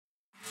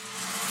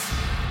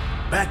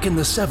Back in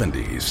the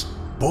 70s,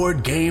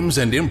 board games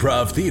and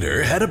improv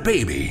theater had a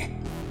baby,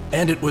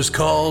 and it was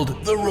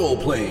called the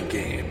role-playing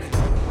game.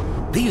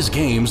 These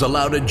games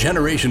allowed a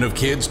generation of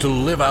kids to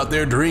live out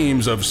their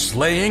dreams of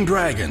slaying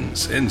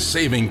dragons and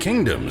saving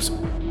kingdoms,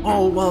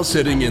 all while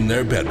sitting in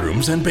their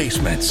bedrooms and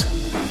basements.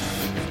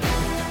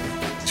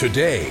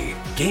 Today,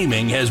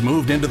 gaming has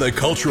moved into the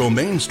cultural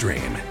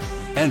mainstream,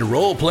 and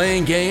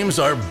role-playing games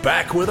are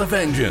back with a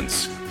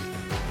vengeance.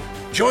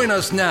 Join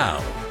us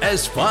now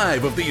as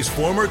 5 of these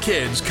former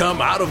kids come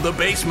out of the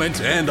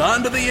basement and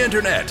onto the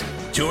internet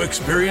to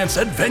experience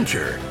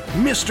adventure,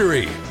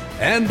 mystery,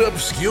 and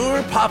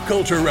obscure pop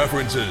culture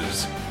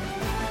references.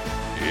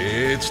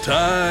 It's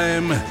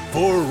time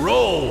for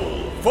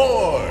Roll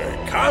for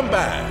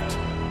Combat!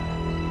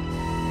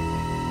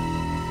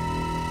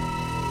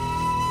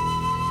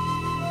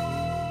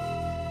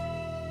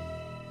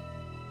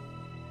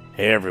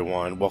 Hey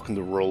everyone, welcome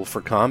to Roll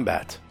for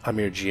Combat. I'm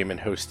your GM and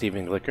host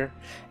Stephen Glicker,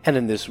 and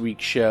in this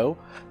week's show,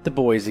 the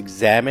boys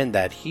examine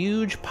that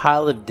huge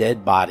pile of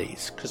dead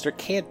bodies, because there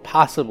can't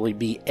possibly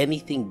be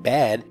anything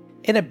bad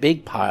in a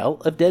big pile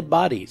of dead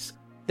bodies.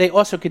 They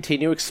also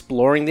continue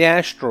exploring the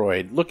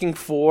asteroid, looking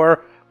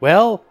for,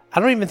 well, I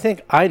don't even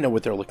think I know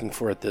what they're looking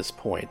for at this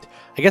point.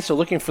 I guess they're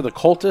looking for the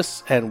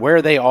cultists and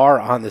where they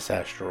are on this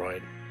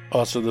asteroid.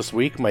 Also this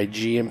week, my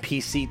GM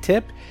PC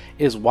tip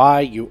is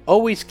why you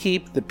always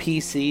keep the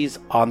PCs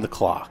on the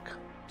clock.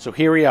 So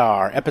here we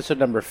are, episode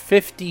number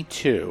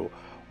 52,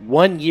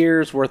 1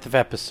 year's worth of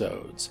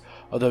episodes.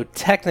 Although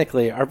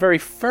technically our very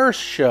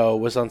first show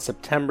was on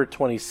September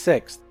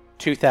 26th,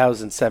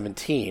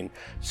 2017.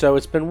 So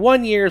it's been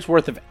 1 year's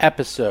worth of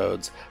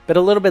episodes, but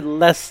a little bit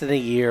less than a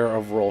year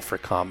of Roll for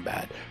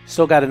Combat.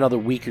 Still got another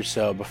week or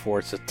so before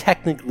it's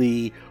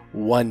technically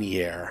 1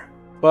 year.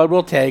 But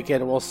we'll take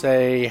it and we'll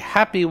say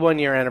happy 1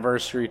 year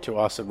anniversary to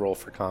us at Roll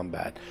for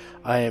Combat.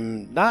 I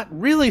am not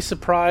really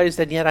surprised,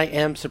 and yet I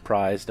am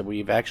surprised that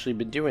we've actually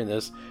been doing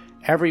this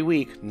every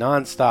week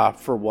non-stop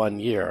for 1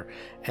 year,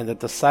 and that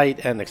the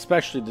site and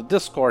especially the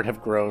Discord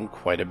have grown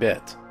quite a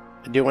bit.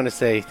 I do want to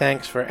say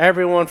thanks for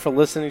everyone for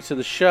listening to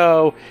the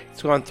show.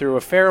 It's gone through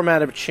a fair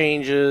amount of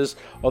changes,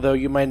 although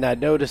you might not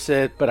notice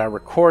it, but our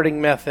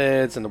recording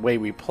methods and the way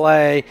we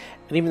play,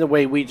 and even the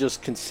way we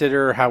just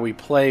consider how we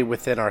play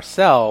within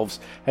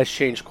ourselves has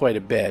changed quite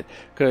a bit,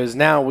 because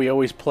now we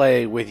always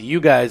play with you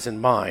guys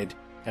in mind,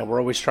 and we're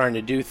always trying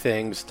to do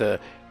things to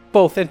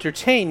both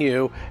entertain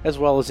you as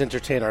well as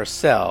entertain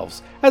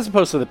ourselves, as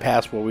opposed to the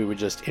past where we would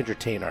just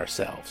entertain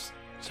ourselves.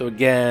 So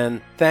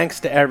again, thanks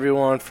to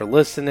everyone for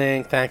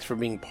listening. Thanks for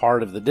being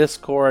part of the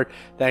Discord.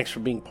 Thanks for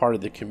being part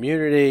of the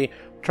community.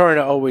 I'm trying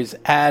to always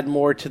add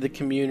more to the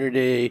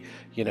community.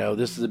 You know,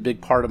 this is a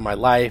big part of my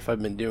life.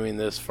 I've been doing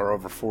this for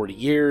over 40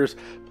 years,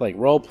 playing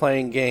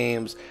role-playing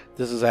games.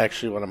 This is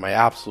actually one of my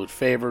absolute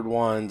favorite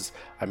ones.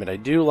 I mean, I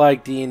do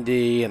like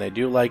D&D and I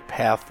do like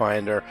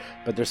Pathfinder,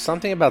 but there's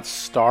something about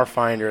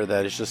Starfinder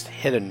that has just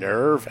hit a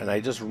nerve, and I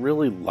just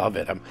really love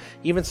it. I'm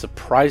even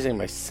surprising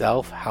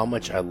myself how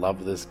much I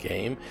love this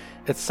game.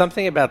 It's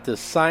something about this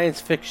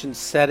science fiction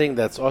setting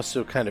that's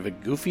also kind of a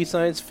goofy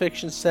science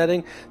fiction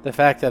setting. The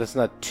fact that it's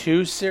not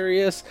too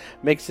serious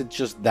makes it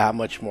just that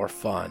much more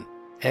fun.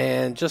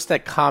 And just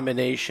that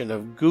combination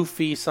of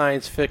goofy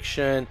science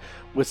fiction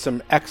with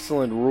some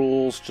excellent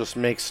rules just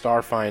makes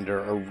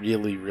Starfinder a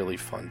really, really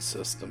fun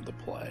system to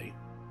play.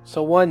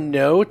 So one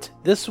note,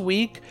 this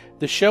week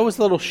the show is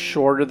a little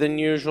shorter than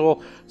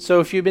usual.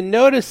 So if you've been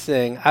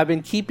noticing, I've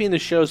been keeping the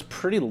shows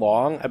pretty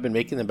long. I've been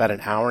making them about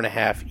an hour and a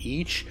half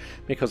each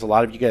because a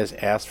lot of you guys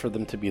asked for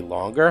them to be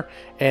longer.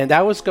 And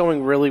that was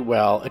going really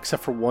well,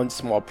 except for one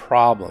small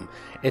problem.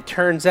 It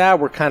turns out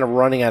we're kind of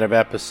running out of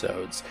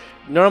episodes.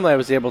 Normally I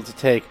was able to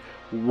take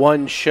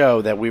one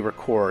show that we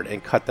record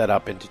and cut that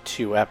up into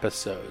 2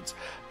 episodes.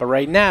 But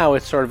right now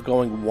it's sort of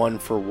going 1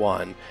 for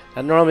 1.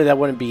 Now normally that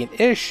wouldn't be an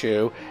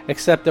issue,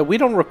 except that we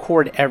don't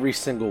record every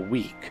single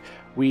week.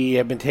 We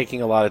have been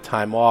taking a lot of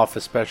time off,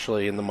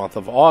 especially in the month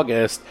of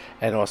August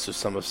and also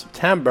some of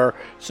September,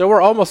 so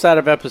we're almost out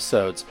of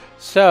episodes.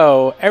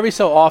 So every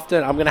so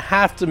often I'm going to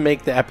have to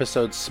make the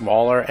episodes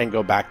smaller and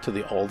go back to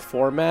the old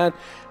format.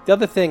 The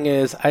other thing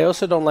is, I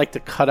also don't like to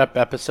cut up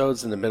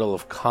episodes in the middle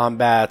of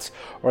combats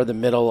or the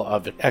middle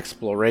of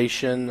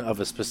exploration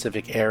of a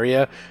specific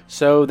area.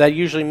 So that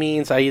usually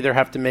means I either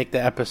have to make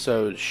the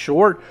episode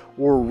short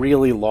or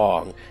really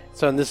long.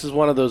 So and this is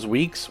one of those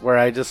weeks where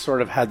I just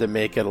sort of had to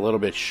make it a little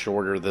bit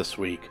shorter this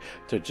week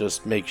to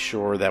just make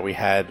sure that we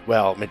had,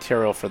 well,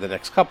 material for the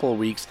next couple of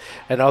weeks.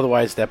 And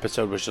otherwise the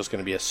episode was just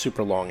going to be a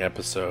super long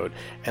episode.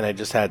 And I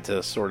just had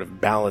to sort of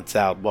balance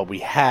out what we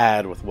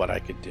had with what I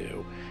could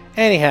do.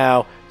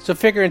 Anyhow, so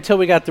figure until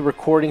we got the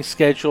recording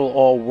schedule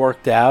all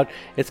worked out,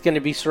 it's going to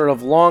be sort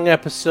of long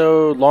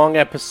episode,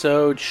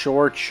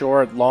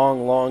 short,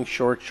 long,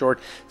 short,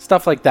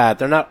 stuff like that.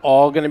 They're not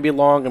all going to be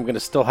long. I'm going to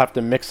still have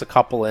to mix a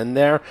couple in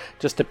there,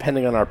 just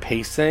depending on our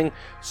pacing.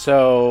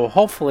 So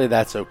hopefully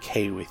that's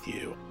okay with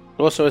you.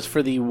 Also, it's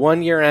for the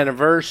 1-year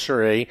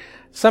anniversary.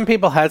 Some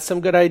people had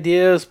some good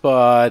ideas,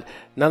 but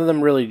none of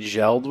them really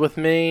gelled with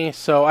me.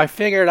 So I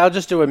figured I'll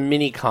just do a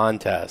mini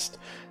contest.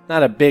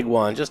 Not a big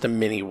one, just a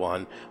mini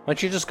one. Why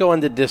don't you just go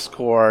into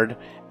Discord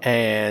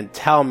and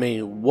tell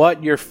me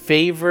what your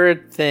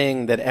favorite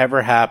thing that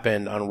ever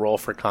happened on Roll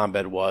for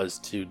Combat was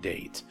to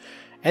date.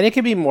 And it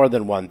can be more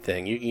than one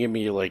thing. You can give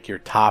me like your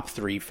top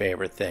 3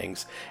 favorite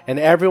things. And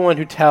everyone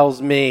who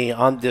tells me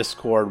on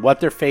Discord what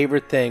their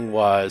favorite thing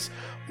was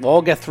will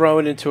all get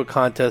thrown into a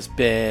contest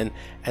bin.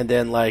 And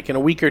then like in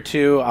a week or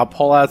two, I'll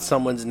pull out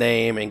someone's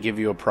name and give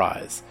you a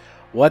prize.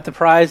 What the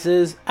prize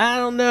is, I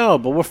don't know,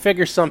 but we'll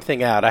figure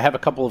something out. I have a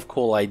couple of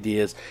cool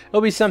ideas. It'll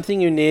be something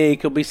unique.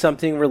 It'll be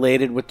something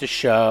related with the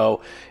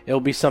show. It'll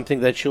be something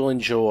that you'll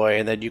enjoy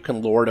and that you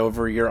can lord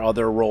over your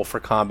other Roll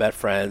for Combat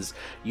friends,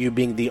 you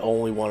being the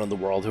only one in the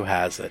world who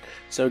has it.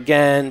 So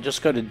again,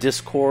 just go to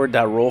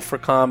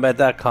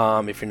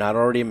discord.rollforcombat.com if you're not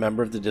already a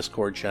member of the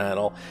Discord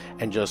channel,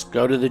 and just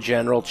go to the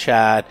general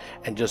chat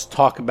and just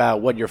talk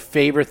about what your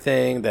favorite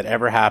thing that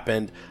ever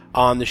happened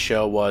on the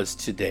show was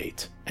to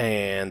date.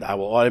 And I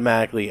will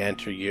automatically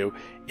enter you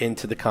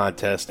into the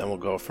contest and we'll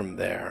go from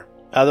there.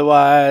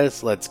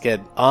 Otherwise, let's get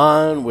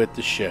on with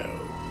the show.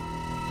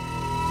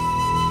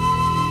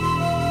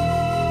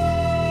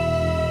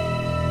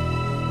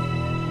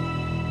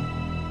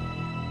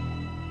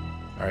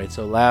 Alright,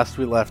 so last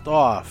we left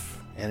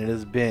off, and it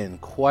has been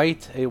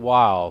quite a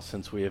while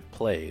since we have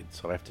played,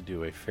 so I have to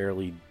do a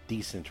fairly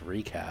decent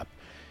recap.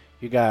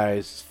 You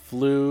guys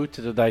flew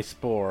to the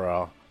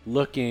Diaspora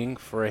looking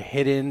for a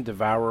hidden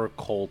Devourer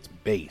cult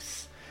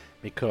base,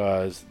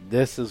 because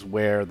this is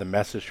where the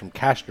message from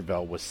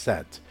Castrovel was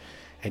sent,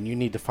 and you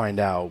need to find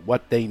out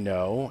what they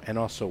know and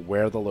also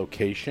where the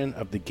location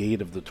of the Gate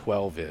of the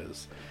 12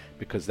 is,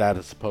 because that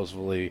is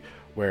supposedly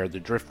where the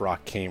Drift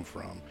Rock came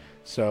from.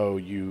 So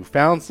you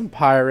found some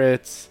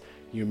pirates,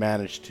 you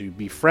managed to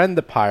befriend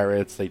the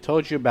pirates, they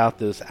told you about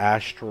this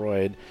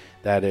asteroid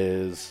that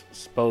is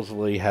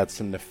supposedly had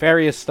some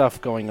nefarious stuff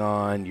going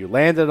on. You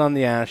landed on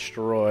the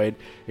asteroid.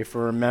 If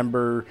you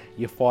remember,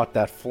 you fought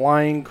that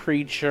flying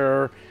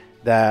creature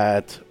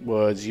that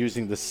was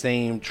using the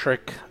same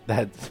trick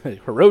that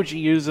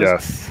Hiroji uses.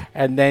 Yes.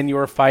 And then you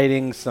were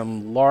fighting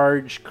some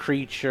large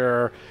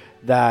creature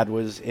that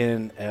was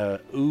in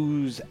a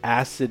ooze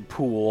acid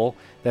pool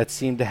that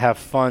seemed to have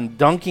fun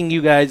dunking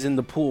you guys in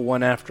the pool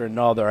one after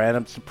another.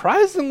 And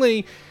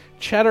surprisingly,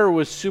 Cheddar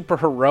was super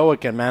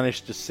heroic and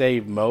managed to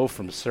save Mo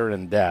from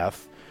certain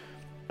death.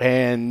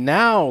 And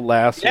now,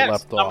 last we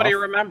left off... somebody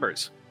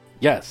remembers.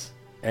 Yes.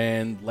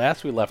 And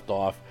last we left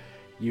off,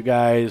 you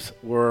guys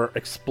were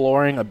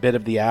exploring a bit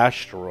of the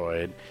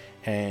asteroid,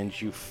 and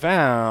you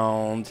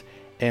found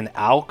an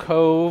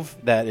alcove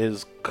that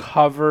is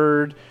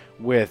covered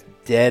with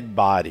dead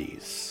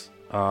bodies.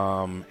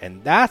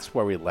 And that's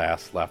where we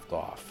last left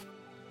off.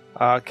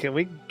 Can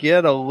we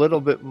get a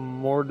little bit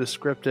more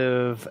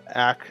descriptive?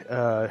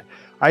 I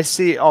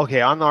see,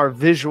 okay, on our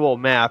visual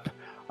map,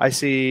 I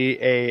see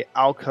a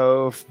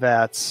alcove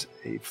that's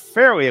a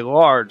fairly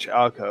large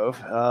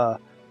alcove,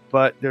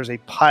 but there's a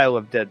pile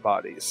of dead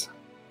bodies.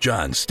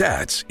 John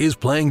Statz is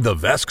playing the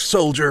Vesk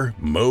soldier,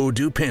 Mo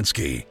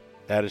Dupinsky.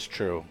 That is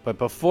true. But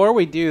before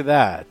we do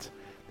that,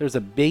 there's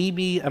a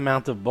baby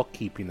amount of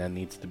bookkeeping that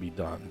needs to be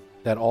done.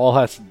 That all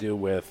has to do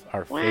with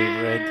our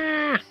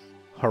favorite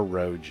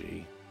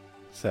Hiroji.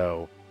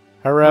 So,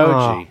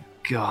 Hiroji,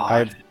 God. I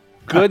have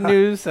good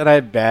news and I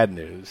have bad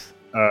news.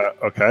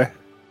 Okay.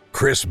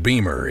 Chris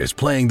Beamer is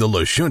playing the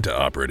Lashunta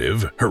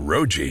operative,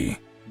 Hiroji.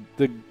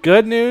 The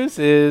good news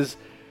is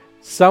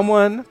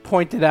someone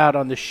pointed out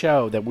on the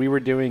show that we were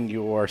doing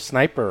your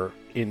sniper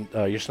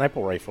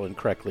rifle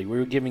incorrectly. We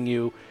were giving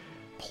you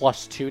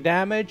 +2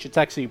 damage. It's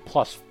actually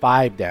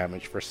 +5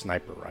 damage for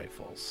sniper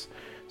rifles.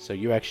 So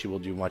you actually will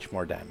do much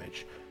more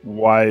damage.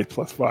 Why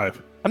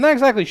 +5? I'm not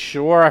exactly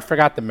sure. I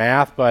forgot the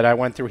math, but I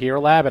went through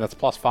Hero Lab and it's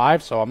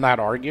 +5, so I'm not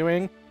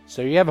arguing.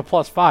 So you have a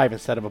 +5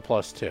 instead of a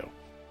 +2.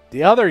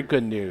 The other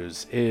good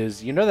news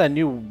is, you know that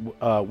new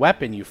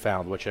weapon you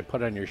found, which I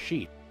put on your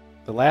sheet?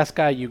 The last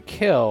guy you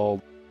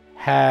killed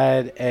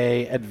had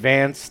a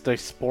advanced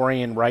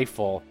Diasporian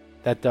rifle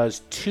that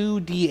does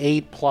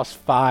 2d8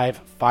 +5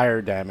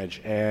 fire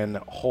damage and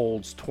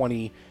holds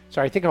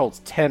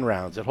 10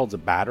 rounds. It holds a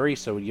battery,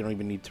 so you don't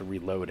even need to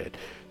reload it.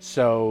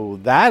 So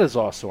that is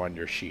also on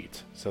your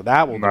sheet. So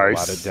that will do a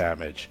lot of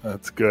damage.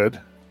 That's good.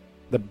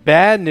 The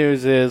bad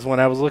news is, when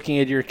I was looking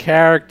at your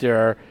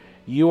character,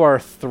 you are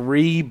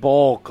 3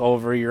 bulk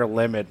over your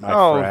limit, my friend.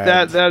 Oh,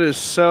 that is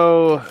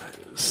so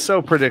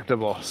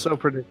predictable. So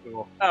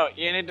predictable. Oh,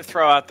 you need to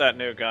throw out that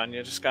new gun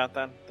you just got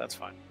then? That's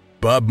fine.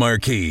 Bob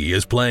Marquis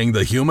is playing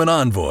the human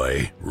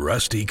envoy,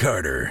 Rusty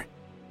Carter.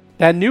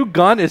 That new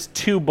gun is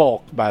 2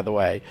 bulk, by the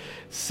way.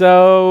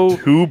 So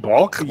 2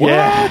 bulk? What?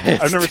 Yeah,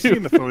 I've never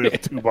seen the film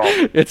with 2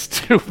 bulk. It's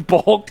 2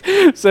 bulk.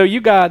 So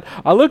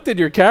I looked at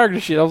your character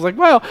sheet. I was like,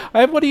 well,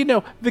 what do you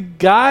know? The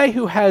guy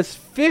who has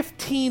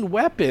 15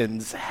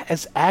 weapons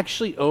has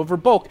actually over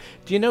bulk.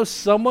 Do you know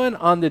someone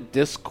on the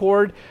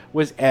Discord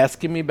was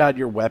asking me about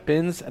your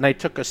weapons, and I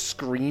took a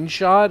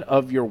screenshot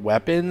of your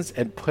weapons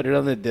and put it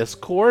on the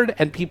Discord,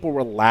 and people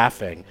were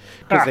laughing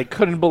because they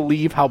couldn't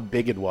believe how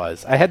big it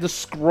was. I had to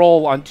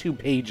scroll on 2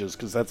 pages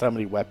because that's how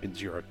many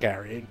weapons you are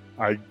carrying.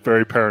 I'm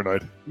very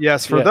paranoid.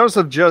 Yes, for Yeah.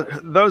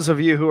 those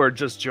of you who are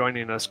just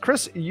joining us,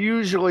 Chris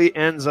usually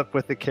ends up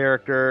with the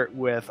character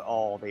with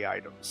all the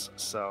items.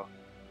 So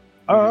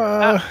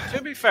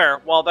To be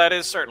fair, while that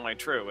is certainly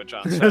true, what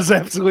John said, that's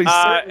absolutely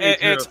certainly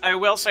true. I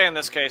will say in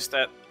this case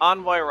that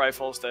envoy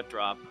rifles that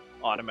drop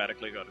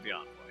automatically go to the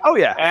envoy. Oh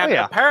yeah, And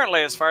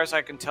apparently, as far as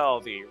I can tell,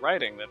 the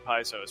writing that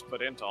Paizo has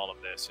put into all of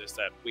this is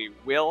that we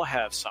will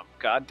have some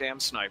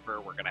goddamn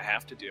sniper we're going to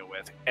have to deal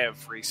with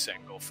every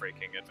single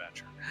freaking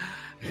adventure.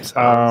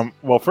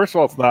 Well, first of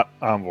all, it's not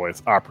envoy;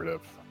 it's operative.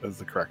 Is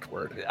the correct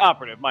word.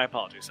 Operative. My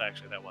apologies.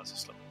 Actually, that was a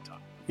slip of the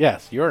tongue.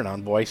 Yes, you're an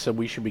envoy, so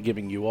we should be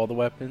giving you all the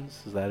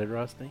weapons. Is that it,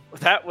 Rusty?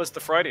 That was the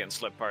Freudian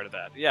slip part of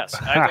that. Yes,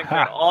 I think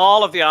that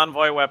all of the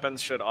envoy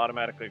weapons should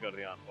automatically go to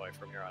the envoy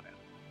from here on in.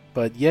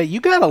 But yeah, you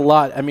got a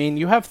lot. I mean,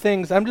 you have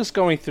things. I'm just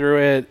going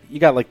through it. You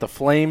got like the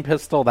flame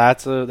pistol.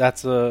 That's a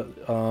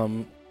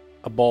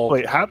bulk.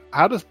 Wait,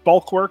 how does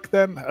bulk work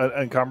then?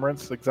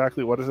 Encumbrance,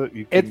 exactly. What is it?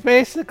 It's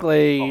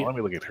basically. Let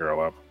me look at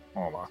Hero Lab.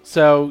 Hold on.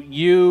 So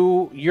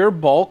your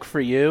bulk for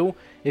you.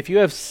 If you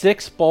have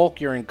 6 bulk,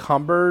 you're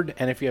encumbered,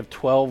 and if you have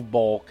 12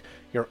 bulk,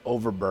 you're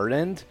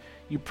overburdened.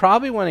 You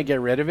probably want to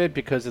get rid of it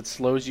because it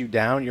slows you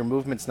down. Your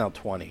movement's now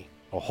 20.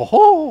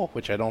 Oh,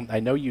 which I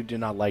know you do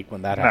not like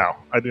when that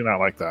happens. No, I do not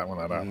like that when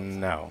that happens.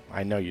 No,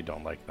 I know you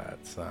don't like that.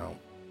 So,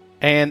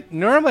 and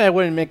normally I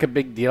wouldn't make a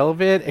big deal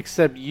of it,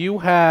 except you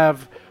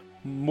have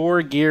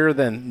more gear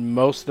than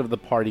most of the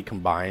party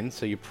combined,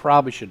 so you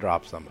probably should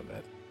drop some of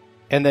it.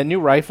 And the new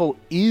rifle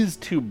is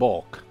 2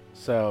 bulk,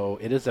 so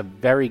it is a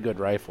very good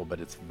rifle, but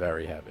it's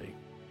very heavy.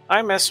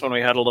 I miss when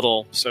we had a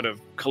little sort of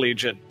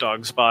collegiate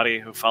dog's body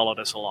who followed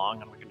us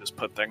along and we could just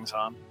put things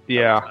on. That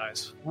Yeah. was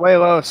nice.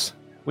 Waylos.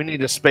 We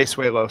need a space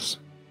Waylos.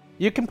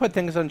 You can put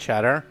things on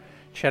Cheddar.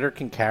 Cheddar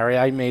can carry.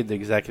 I made the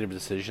executive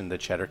decision that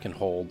Cheddar can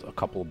hold a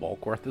couple of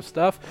bulk worth of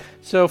stuff.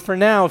 So for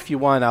now, if you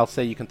want, I'll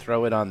say you can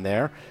throw it on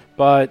there.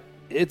 But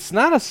it's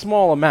not a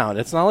small amount.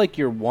 It's not like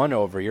you're 1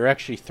 over. You're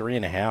actually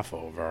 3.5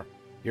 over.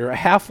 You're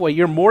halfway.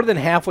 You're more than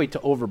halfway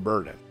to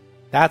overburden.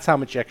 That's how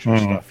much extra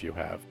stuff you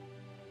have.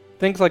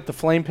 Things like the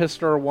flame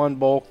pistol are 1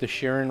 bulk. The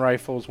shearing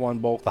rifle is 1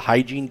 bulk. The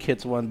hygiene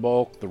kit's 1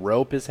 bulk. The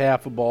rope is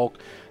half a bulk.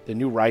 The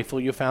new rifle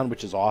you found,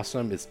 which is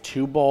awesome, is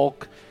 2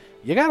 bulk.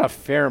 You got a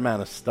fair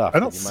amount of stuff. I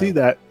don't see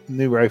that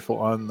new rifle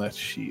on that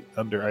sheet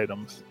under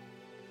items.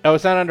 Oh,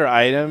 it's not under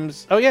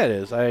items? Oh, yeah, it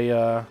is. Oh,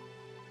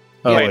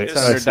 It's wait, under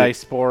I see.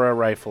 Diaspora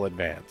Rifle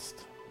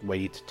Advanced.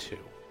 Weight 2.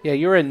 Yeah,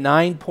 you're at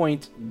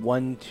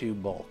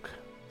 9.12 bulk.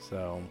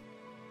 So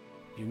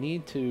you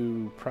need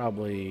to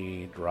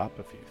probably drop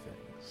a few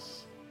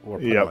things. Or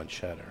put them on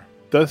Cheddar.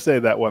 It does say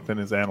that weapon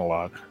is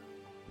analog.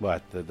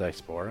 What, the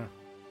Diaspora?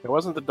 It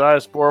wasn't the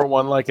Diaspora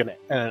one wasn't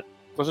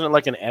it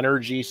like an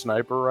energy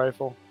sniper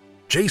rifle?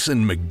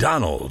 Jason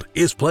McDonald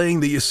is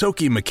playing the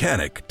Yosoki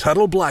mechanic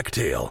Tuttle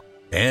Blacktail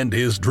and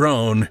his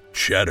drone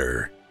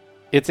Cheddar.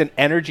 It's an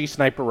energy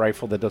sniper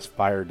rifle that does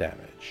fire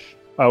damage.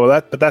 Oh,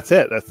 well, but that's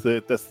it. That's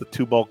the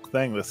 2 bulk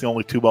thing. That's the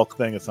only 2 bulk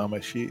thing that's on my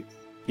sheet.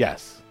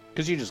 Yes,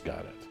 because you just got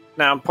it.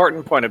 Now,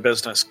 important point of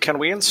business. Can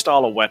we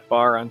install a wet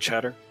bar on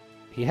Cheddar?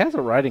 He has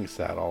a riding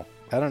saddle.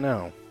 I don't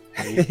know.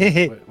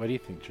 What do you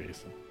think,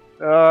 Jason?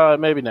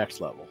 Maybe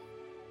next level.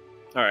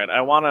 All right, I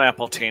want an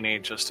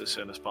Appletini just as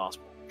soon as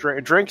possible.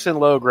 Drinks in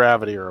low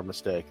gravity are a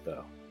mistake,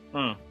 though.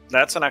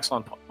 That's an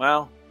excellent point.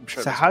 Well, I'm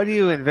sure. So there's- how do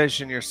you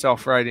envision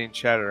yourself riding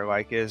Cheddar?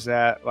 Like, is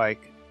that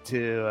like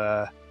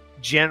to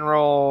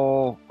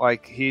general,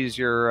 like he's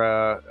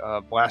your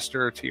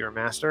blaster to your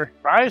master?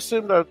 I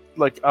assumed that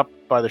like up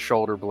by the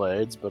shoulder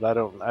blades, but I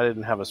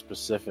didn't have a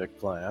specific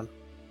plan.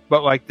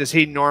 But like, does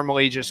he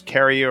normally just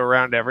carry you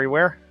around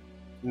everywhere?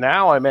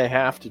 Now I may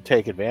have to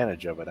take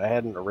advantage of it. I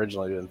hadn't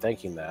originally been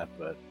thinking that,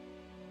 but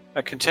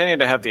I continue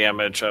to have the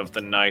image of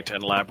the knight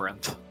and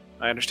Labyrinth.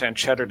 I understand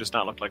Cheddar does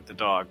not look like the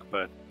dog,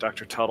 but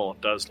Dr. Tuttle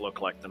does look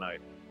like the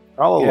knight.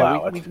 I'll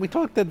allow it. We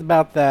talked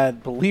about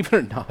that. Believe it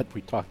or not,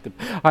 we talked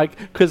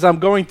because I'm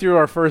going through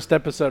our first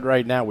episode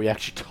right now. We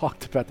actually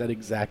talked about that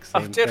exact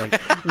same did thing.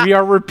 We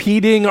are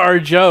repeating our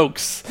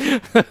jokes.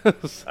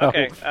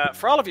 Okay,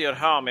 for all of you at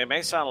home, it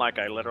may sound like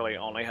I literally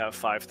only have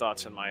 5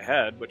 thoughts in my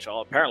head, which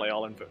apparently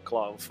all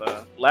involve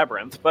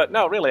Labyrinth, but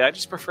no, really, I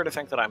just prefer to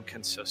think that I'm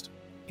consistent.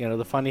 You know,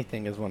 the funny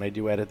thing is when I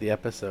do edit the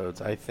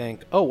episodes, I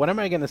think, oh, what am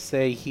I going to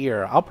say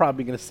here? I'll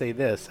probably going to say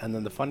this. And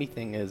then the funny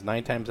thing is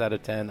 9 times out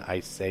of 10, I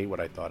say what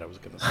I thought I was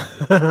going to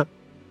say.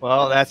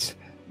 Well,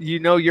 you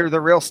know you're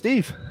the real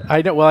Steve.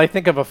 I know. Well, I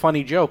think of a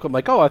funny joke. I'm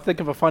like, oh, I think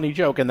of a funny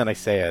joke, and then I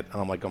say it,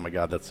 and I'm like, oh my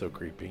god, that's so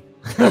creepy.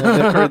 And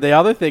then the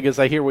other thing is,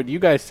 I hear what you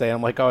guys say.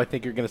 I'm like, oh, I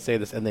think you're gonna say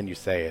this, and then you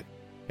say it,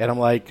 and I'm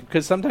like,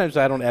 because sometimes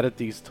I don't edit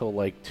these till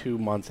like 2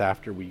 months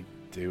after we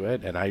do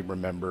it, and I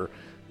remember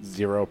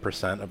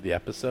 0% of the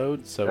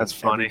episode. So that's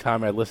funny. Every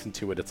time I listen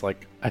to it, it's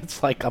like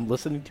I'm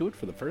listening to it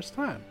for the first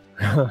time.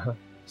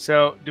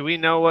 So, do we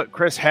know what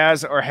Chris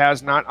has or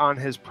has not on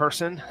his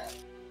person?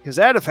 Because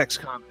that affects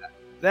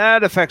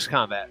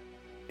combat.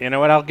 You know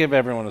what? I'll give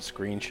everyone a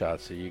screenshot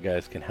so you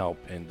guys can help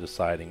in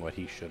deciding what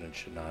he should and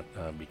should not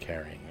be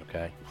carrying,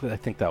 okay? I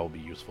think that will be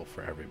useful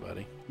for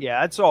everybody.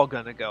 Yeah, it's all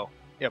going to go.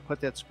 Yeah,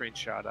 put that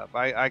screenshot up.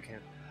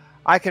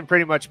 I can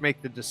pretty much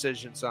make the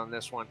decisions on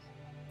this one.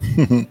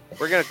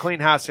 We're going to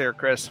clean house here,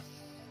 Chris.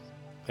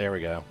 There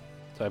we go.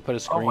 So I put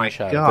a Oh my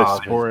screenshot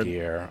God. of his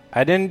gear.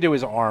 I didn't do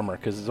his armor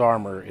because his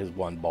armor is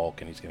 1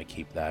 bulk and he's going to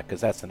keep that because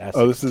that's an S.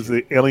 Oh, this is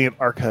the Alien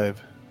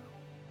Archive.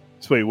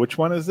 So wait, which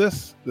one is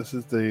this? This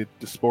is the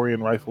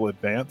Dysporian Rifle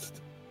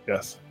Advanced?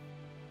 Yes.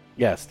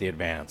 Yes, the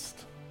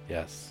advanced.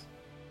 Yes.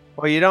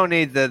 Well, you don't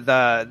need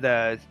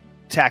the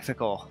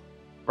tactical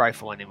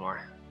rifle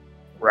anymore.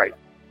 Right.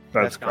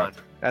 That's gone.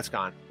 That's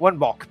gone. 1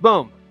 bulk.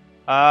 Boom.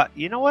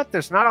 You know what?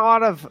 There's not a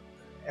lot of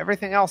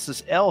everything else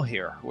is L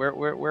here.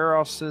 Where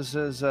else is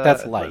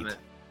that's light. equipment?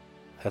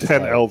 That's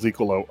 10 light. L's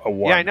equal a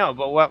 1. Yeah, I know,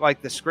 but what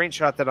like the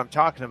screenshot that I'm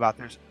talking about?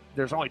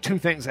 There's only 2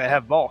 things that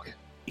have bulk.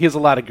 He has a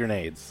lot of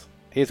grenades.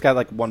 He's got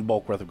like 1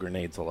 bulk worth of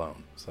grenades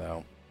alone.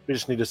 So We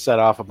just need to set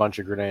off a bunch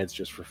of grenades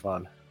just for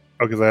fun.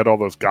 Oh, because I had all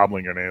those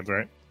goblin grenades,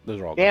 right? those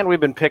are all. And we've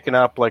been picking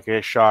up like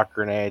a shock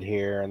grenade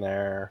here and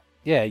there.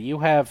 Yeah, you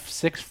have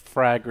 6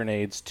 frag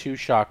grenades, 2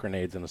 shock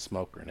grenades, and a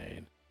smoke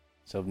grenade.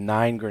 So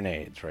 9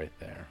 grenades right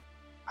there.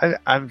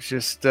 I'm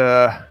just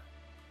The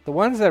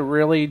ones that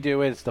really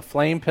do it is the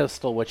flame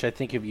pistol, which I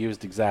think you've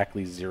used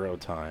exactly 0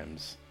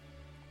 times.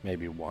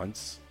 Maybe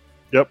once.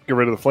 Yep, get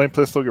rid of the flame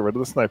pistol, get rid of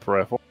the sniper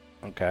rifle.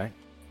 Okay.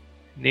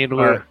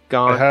 needler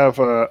gone.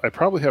 I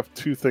probably have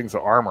 2 things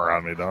of armor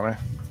on me, don't I?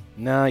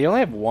 No, you only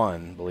have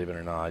 1, believe it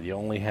or not. You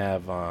only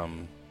have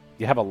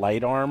you have a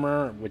light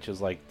armor, which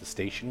is like the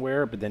station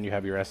wear, but then you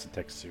have your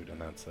Esotech suit,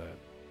 and that's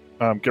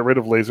it. Get rid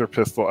of laser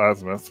pistol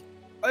azimuth.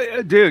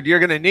 Dude, you're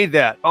gonna need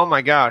that. Oh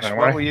my gosh, Am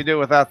what I? will you do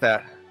without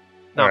that?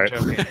 No, All I'm right.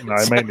 joking. No,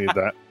 I may need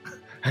that.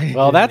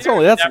 Well, that's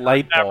Never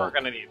light bulk.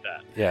 going to need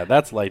that. Yeah,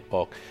 that's light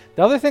bulk.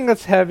 The other thing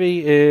that's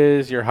heavy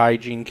is your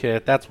hygiene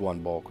kit. That's 1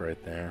 bulk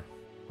right there.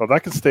 Well,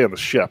 that can stay on the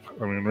ship.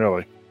 I mean,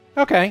 really.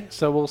 Okay,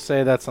 so we'll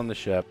say that's on the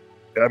ship.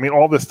 I mean,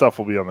 all this stuff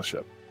will be on the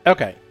ship.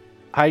 Okay.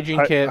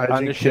 Hygiene kit on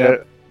Hygiene the kit.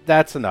 ship.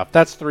 That's enough.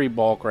 That's 3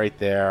 bulk right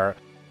there.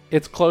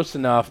 It's close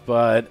enough,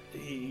 but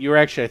you're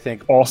actually, I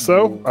think...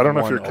 Also, I don't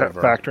know if you're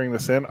over. factoring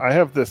this in. I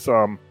have this,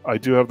 I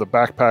do have the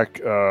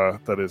backpack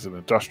that is an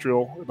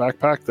industrial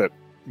backpack that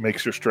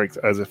makes your strength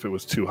as if it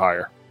was 2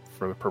 higher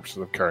for the purposes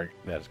of carrying.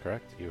 That is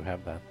correct. You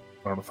have that.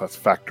 I don't know if that's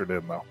factored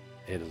in, though.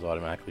 It is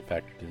automatically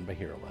factored in by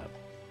Hero Lab.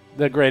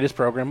 The greatest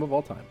program of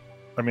all time.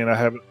 I mean, I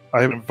have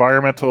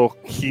environmental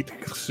heat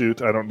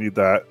suit. I don't need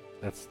that.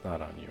 That's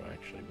not on you,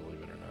 actually,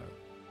 believe it or not.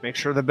 Make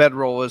sure the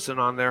bedroll isn't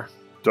on there.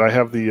 Do I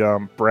have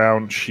the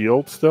brown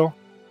shield still?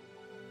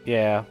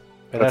 Yeah,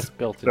 but That's- that's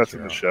built into That's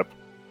your in the own. ship.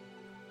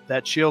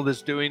 That shield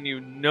is doing you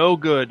no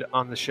good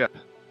on the ship.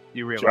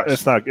 You realize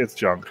It's not. It's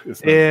junk.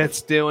 It's not.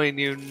 it's doing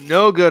you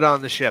no good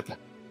on the ship.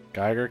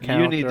 Geiger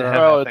counter. You need to have-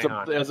 Well, that it's thing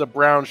on. as a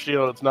brown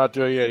shield, it's not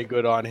doing any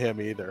good on him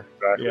either.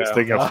 Exactly. It's Yeah.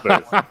 taking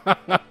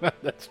up space.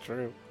 That's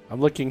true. I'm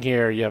looking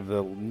here. You have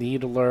the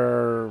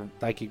Needler,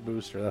 Psychic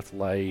Booster, that's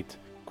light.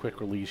 Quick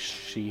release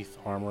sheath,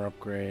 armor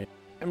upgrade.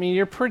 I mean,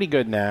 you're pretty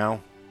good now.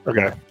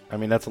 Okay. I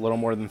mean, that's a little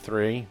more than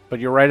 3, but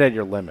you're right at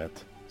your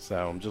limit.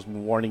 So I'm just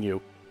warning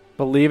you.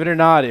 Believe it or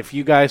not, if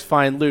you guys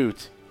find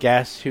loot,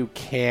 guess who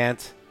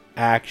can't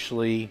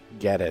actually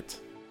get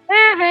it?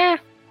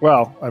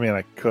 Well, I mean,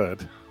 I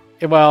could.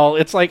 Well,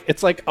 it's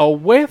like a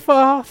whiff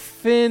of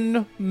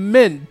thin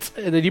mint,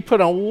 and then you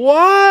put on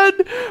 1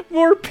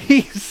 more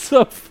piece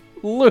of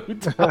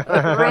loot on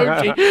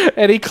Roji,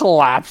 and he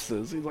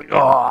collapses. He's like,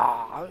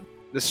 oh.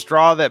 The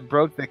straw that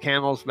broke the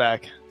camel's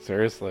back.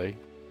 Seriously.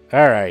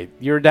 All right,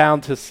 you're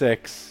down to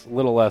 6, a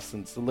little less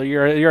than.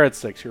 You're at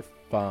 6. You're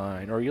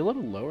fine. Or are you a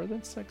little lower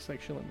than 6?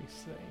 Actually, let me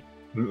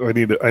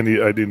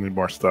see. I do need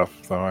more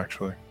stuff, though.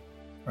 Actually,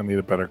 I need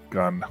a better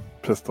gun,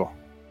 pistol.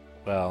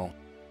 Well,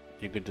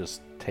 you could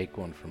just take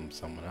one from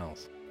someone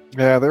else.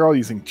 Yeah, they're all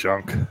using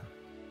junk.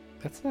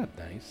 That's not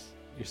nice.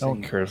 You're No one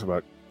saying cares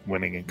about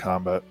winning in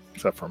combat,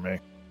 except for me.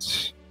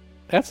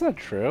 that's not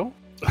true.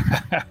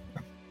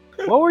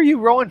 What were you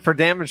rolling for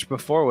damage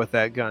before with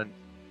that gun?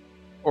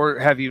 Or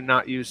have you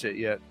not used it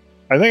yet?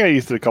 I think I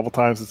used it a couple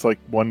times. It's like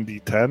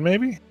 1d10,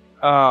 maybe?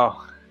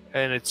 Oh,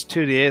 and it's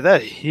 2d8.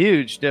 That's a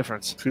huge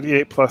difference.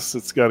 2d8 plus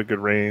it's got a good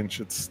range.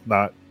 It's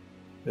not...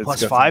 It's Plus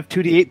got 5?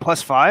 2d8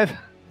 plus 5? some-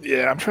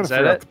 yeah, I'm trying Is to that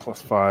figure out it? the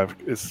plus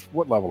 5.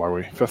 What level are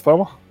we? 5th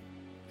level?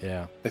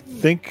 Yeah. I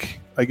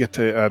think I get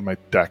to add my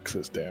dex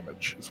as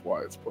damage, is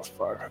why it's plus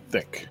 5. I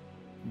think.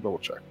 Double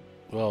check.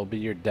 Well, it'll be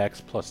your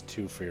dex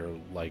 +2 for your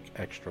like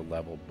extra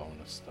level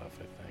bonus stuff,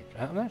 I think.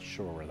 I'm not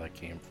sure where that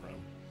came from.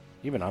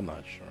 Even I'm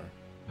not sure.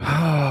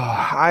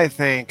 I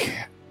think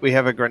we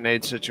have a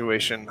grenade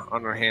situation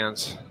on our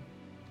hands.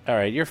 All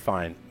right, you're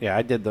fine. Yeah,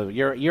 I did the.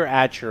 You're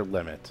at your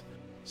limit,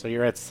 so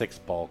you're at 6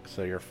 bulk,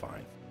 so you're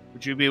fine.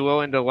 Would you be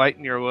willing to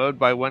lighten your load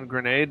by 1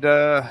 grenade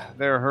there,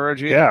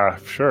 Hiroji? Yeah,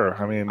 sure.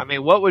 I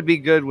mean, what would be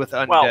good with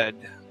undead?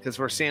 Because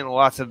we're seeing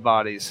lots of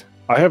bodies.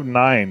 I have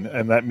 9,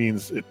 and that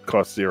means it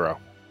costs 0.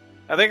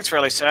 I think it's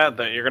really sad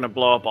that you're going to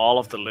blow up all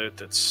of the loot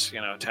that's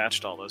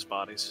attached to all those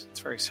bodies. It's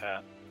very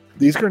sad.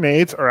 These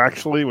grenades are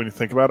actually, when you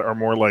think about it, are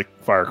more like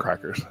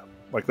firecrackers.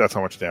 Like, that's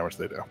how much damage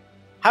they do.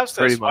 How's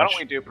Pretty this? Why much. don't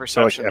we do They're like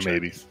perception checks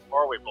M80s.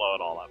 before we blow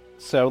it all up?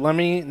 So let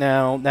me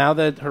now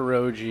that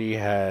Hiroji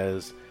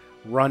has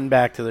run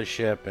back to the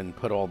ship and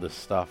put all this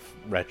stuff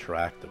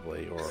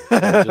retroactively,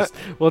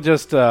 or we'll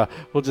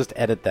just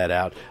edit that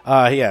out.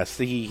 Yes,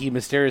 he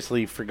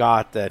mysteriously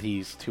forgot that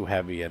he's too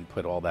heavy and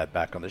put all that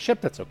back on the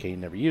ship. That's okay. He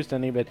never used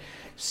any of it.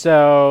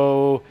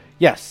 So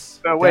yes.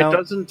 Wait, down-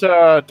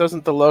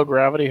 doesn't the low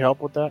gravity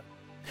help with that?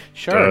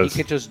 Sure, he Does.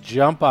 could just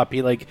jump up.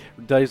 He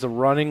does a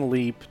running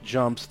leap,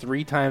 jumps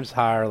 3 times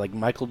higher like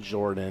Michael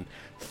Jordan,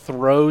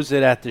 throws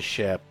it at the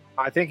ship.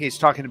 I think he's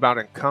talking about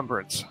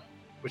encumbrance,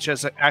 which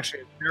is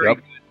actually a very Yep.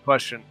 good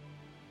question.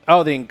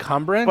 Oh, the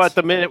encumbrance? But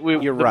the minute we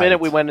You're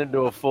went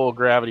into a full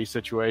gravity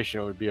situation,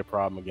 it would be a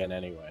problem again,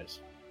 anyways.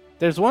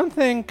 There's one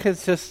thing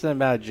consistent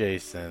about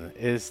Jason,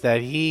 is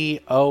that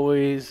he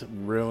always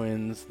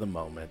ruins the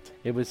moment.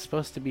 It was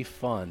supposed to be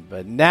fun,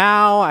 but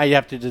now I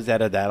have to just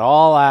edit that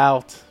all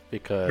out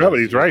because... No, but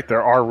he's right.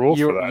 There are rules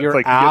for that. You're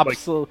It's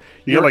like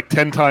you get like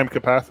 10-time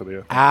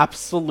capacity.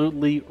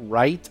 absolutely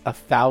right.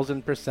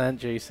 1,000%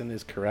 Jason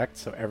is correct,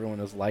 so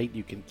everyone is light.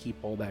 You can keep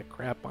all that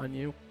crap on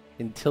you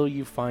until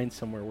you find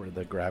somewhere where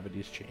the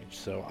gravity's changed.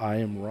 So I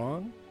am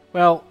wrong.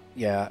 Well,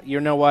 yeah,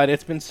 you know what?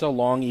 It's been so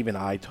long, even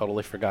I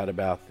totally forgot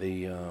about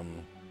the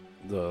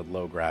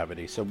low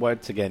gravity. So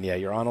once again, yeah,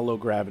 you're on a low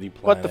gravity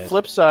planet. But the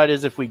flip side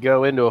is if we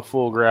go into a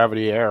full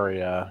gravity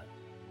area...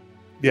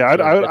 Yeah,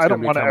 that's I gonna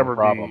don't want to become a ever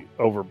problem. be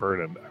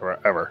overburdened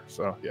ever.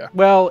 So yeah,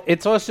 Well,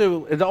 it's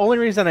also the only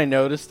reason I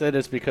noticed it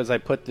is because I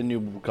put the new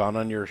gun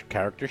on your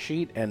character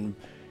sheet, and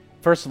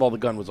first of all, the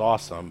gun was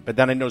awesome, but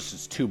then I noticed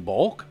it's 2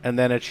 bulk, and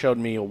then it showed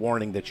me a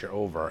warning that you're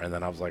over, and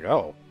then I was like,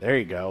 oh, there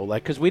you go,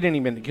 like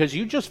because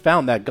you just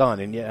found that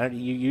gun and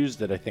you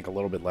used it, I think, a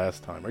little bit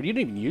last time, or you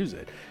didn't even use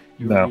it,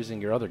 you were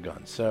using your other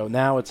gun, so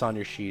now it's on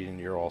your sheet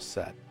and you're all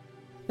set.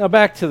 Now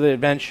back to the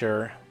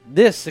adventure.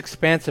 This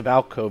expansive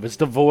alcove is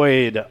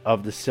devoid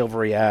of the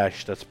silvery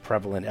ash that's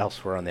prevalent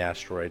elsewhere on the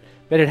asteroid,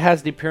 but it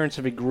has the appearance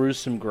of a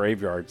gruesome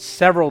graveyard.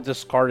 Several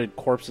discarded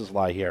corpses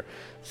lie here,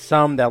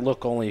 some that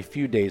look only a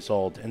few days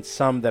old, and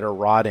some that are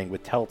rotting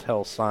with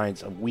telltale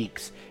signs of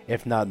weeks,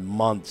 if not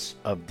months,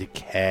 of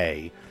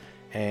decay.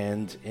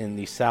 And in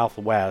the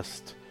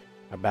southwest,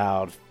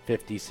 about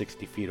 50,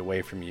 60 feet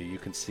away from you, you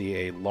can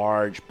see a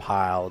large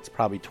pile, it's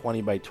probably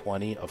 20 by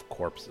 20, of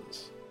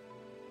corpses.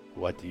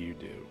 What do you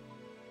do?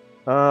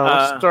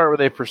 Let's start with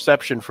a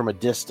perception from a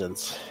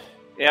distance.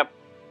 Yep.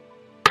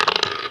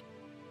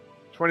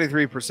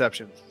 23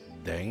 perception.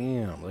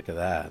 Damn, look at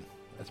that.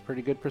 That's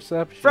pretty good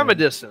perception. From a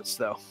distance,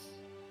 though.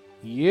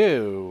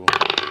 You,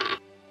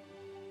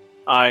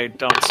 I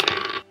don't see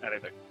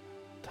anything.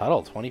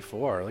 Tuttle,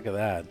 24. Look at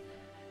that.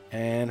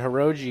 And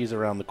Hiroji's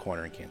around the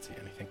corner and can't see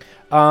anything.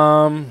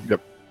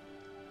 Yep.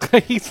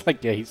 He's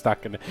like, yeah, he's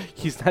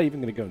not even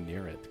gonna go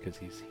near it because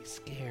he's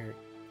scared.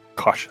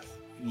 cautious.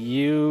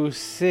 You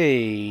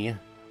see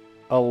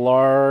a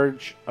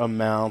large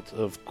amount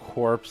of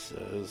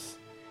corpses,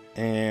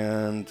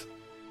 and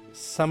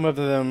some of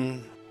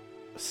them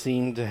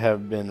seem to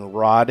have been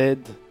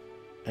rotted,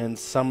 and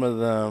some of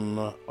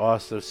them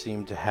also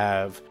seem to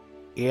have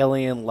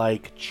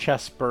alien-like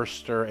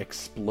chestburster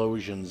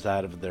explosions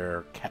out of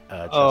their chest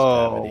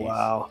cavities.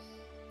 Wow.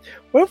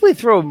 What if we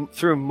throw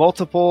through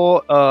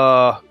multiple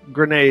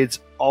grenades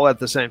all at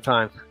the same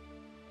time?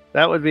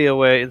 That would be a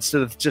way,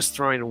 instead of just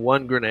throwing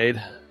one grenade.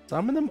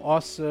 Some of them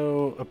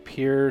also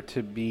appear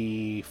to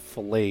be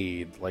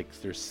filleted, like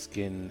their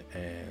skin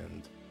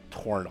and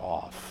torn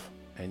off.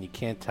 And you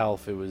can't tell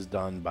if it was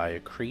done by a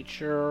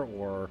creature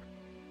or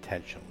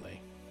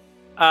intentionally.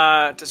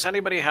 Does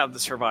anybody have the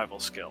survival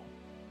skill?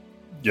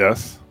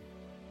 Yes.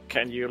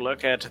 Can you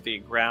look at the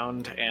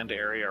ground and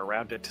area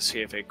around it to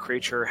see if a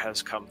creature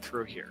has come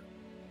through here?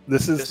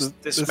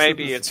 This may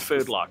be its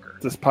food locker.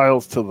 This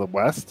pile's to the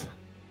west.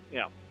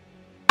 Yeah.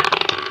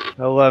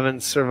 11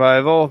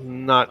 survival,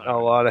 not a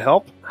lot of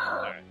help.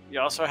 All right.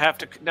 You also have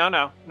to...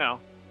 No.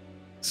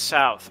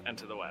 South and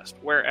to the west,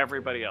 where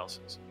everybody else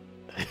is.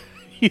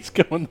 He's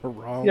going the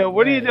wrong Yeah,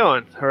 what are you way.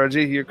 doing,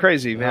 Hiroji? You're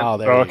crazy, man. Oh,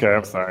 there Oh, you okay, go.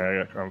 I'm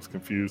sorry. I was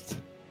confused.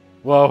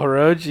 Whoa,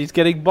 Hiroji's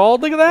getting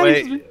bald. Look at that.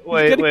 Wait, he's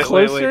wait, getting wait,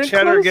 closer wait. and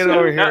Cheddar, closer. get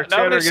over here. No, Cheddar,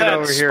 nobody get said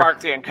over here. spark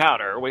the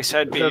encounter. We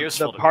said be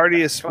useful. The to party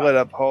me. is Come split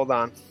on. up. Hold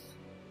on.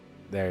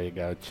 There you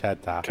go,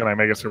 Cheddar. Can I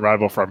make a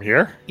survival from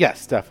here?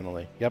 Yes,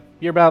 definitely. Yep.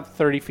 You're about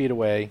 30 feet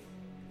away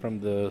from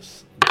the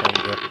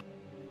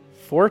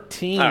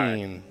 14. All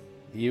right.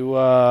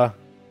 Yeah,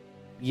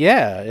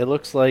 it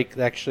looks like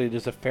actually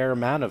there's a fair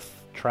amount of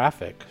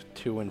traffic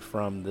to and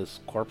from this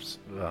corpse,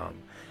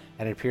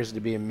 and it appears to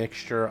be a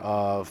mixture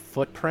of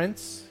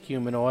footprints,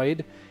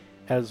 humanoid,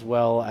 as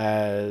well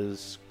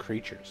as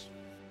creatures.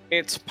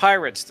 It's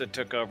pirates that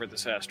took over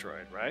this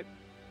asteroid, right?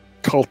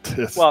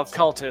 Cultists. Well,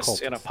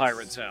 cultists in a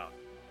pirate zone.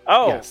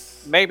 Oh,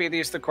 Yes. maybe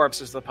these are the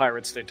corpses of the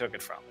pirates they took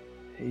it from.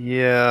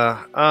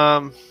 Yeah.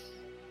 I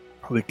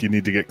think you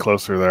need to get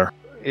closer there.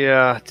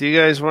 Yeah. Do you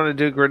guys want to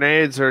do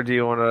grenades, or do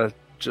you want to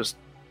just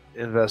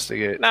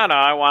investigate? No,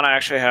 I want to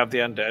actually have the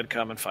undead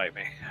come and fight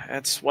me.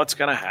 It's what's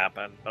going to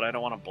happen, but I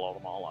don't want to blow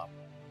them all up.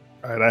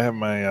 All right, I have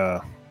my.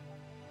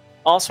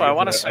 Also, I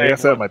want to say... I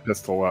guess I have my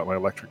pistol out, my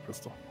electric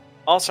pistol.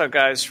 Also,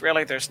 guys,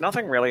 really, there's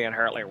nothing really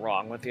inherently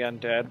wrong with the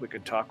undead. We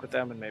could talk with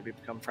them and maybe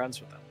become friends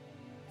with them.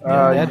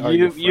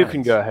 You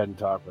can go ahead and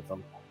talk with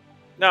them.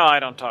 No, I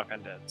don't talk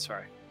undead.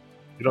 Sorry.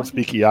 You don't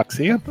speak I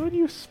Eoxian? thought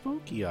you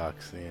spoke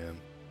Eoxian.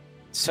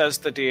 Says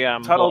the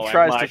DM. Tuttle blowing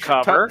tries my to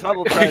cover.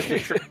 Tuttle tries to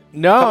trick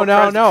No.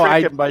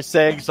 him by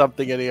saying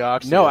something in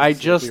Eoxian. No, I to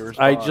see if he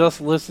responds.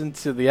 just listened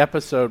to the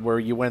episode where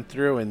you went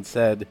through and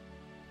said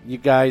you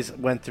guys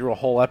went through a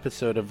whole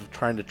episode of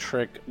trying to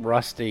trick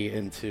Rusty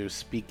into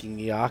speaking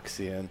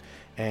Eoxian,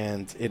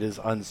 and it is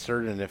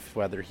uncertain if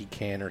whether he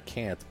can or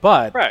can't.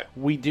 But Right.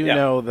 we do Yeah.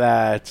 know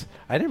that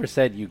I never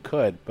said you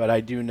could, but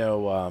I do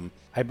know.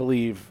 I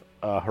believe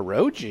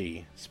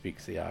Hiroji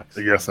speaks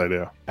Eoxian. Yes, I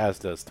do. As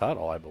does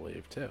Tuttle, I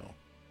believe too.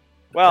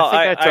 Well,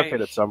 I think I took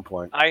it at some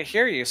point. I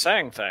hear you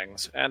saying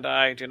things, and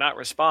I do not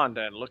respond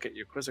and look at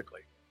you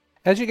quizzically.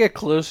 As you get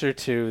closer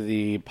to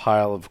the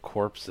pile of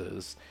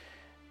corpses,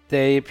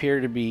 they appear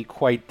to be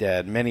quite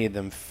dead, many of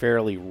them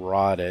fairly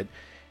rotted.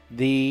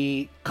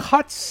 The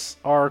cuts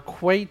are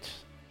quite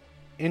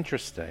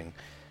interesting.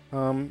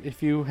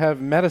 If you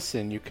have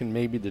medicine, you can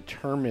maybe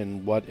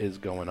determine what is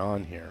going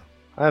on here.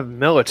 I have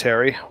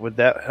military. Would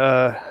that?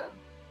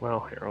 Well,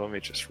 here, let me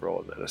just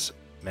roll a medicine.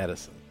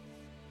 Medicine.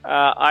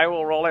 I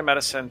will roll a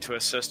medicine to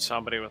assist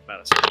somebody with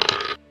medicine.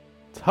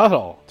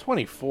 Tuttle,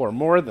 24,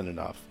 more than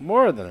enough.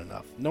 More than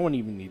enough. No one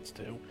even needs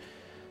to.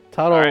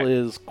 Tuttle All right.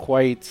 is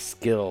quite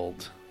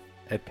skilled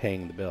at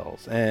paying the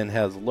bills and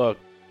has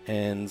looked,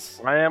 and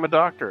I am a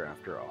doctor,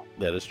 after all.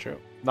 that is true.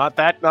 Not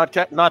that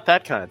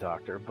kind of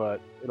doctor, but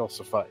it'll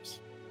suffice.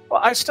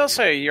 Well, I still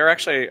say you're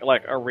actually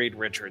like a Reed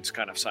Richards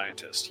kind of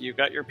scientist. You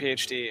got your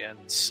PhD in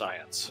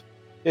science.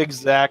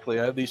 Exactly.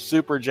 I have these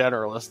super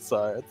generalist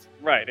science.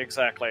 Right,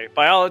 exactly.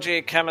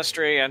 Biology,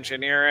 chemistry,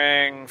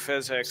 engineering,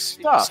 physics.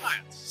 Stuff.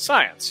 Science.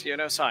 Science. You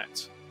know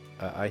science.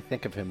 I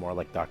think of him more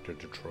like Dr.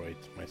 Detroit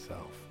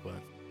myself, but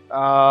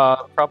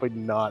Probably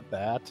not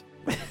that.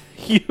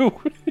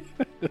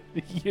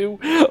 you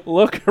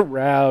look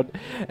around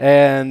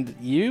and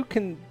you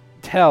can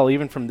tell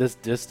even from this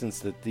distance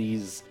that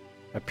these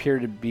appear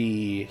to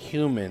be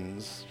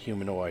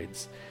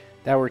humanoids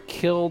that were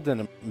killed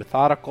in a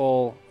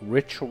methodical,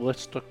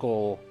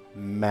 ritualistical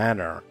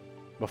manner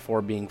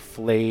before being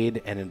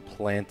flayed and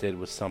implanted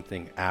with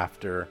something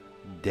after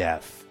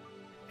death.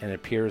 And it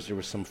appears there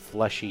were some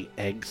fleshy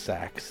egg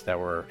sacs that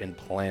were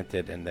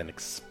implanted and then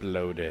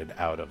exploded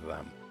out of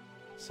them.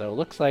 So it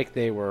looks like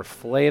they were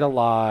flayed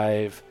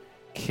alive,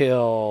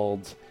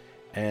 killed,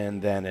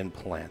 and then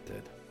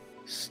implanted.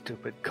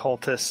 Stupid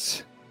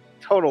cultists.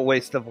 Total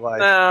waste of life.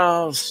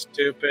 No,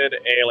 stupid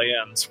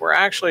aliens.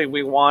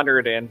 We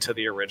wandered into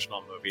the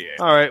original movie.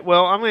 All right.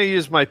 Well, I'm going to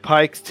use my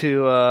pike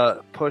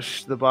to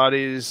push the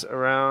bodies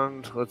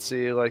around. Let's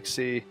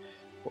see.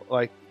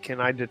 Can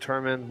I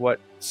determine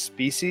what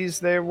species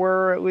they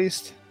were at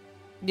least?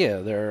 Yeah,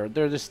 they're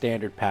the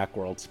standard pack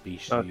world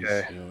species.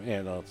 Okay.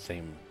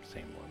 Same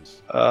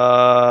ones.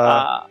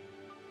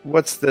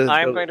 What's the?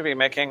 I'm going to be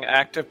making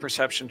active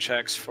perception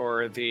checks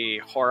for the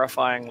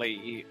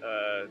horrifyingly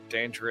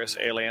dangerous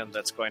alien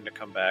that's going to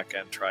come back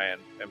and try and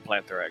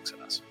implant their eggs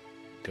in us.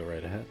 Go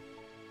right ahead.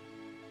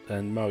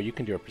 And Mo, you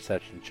can do a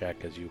perception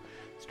check as you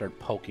start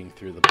poking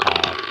through the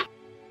pile.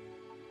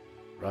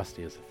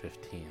 Rusty is a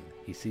 15.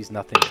 He sees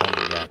nothing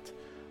coming yet.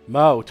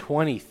 Mo,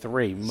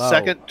 23. Mo.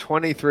 Second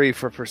 23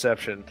 for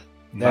perception.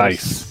 That is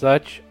Nice.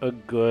 such a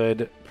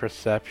good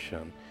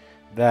perception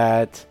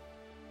that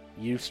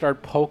you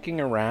start poking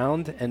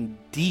around, and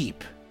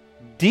deep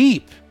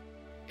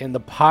in the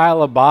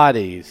pile of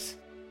bodies,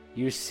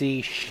 you see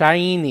a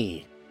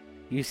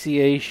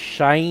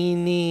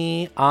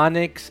shiny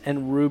onyx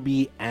and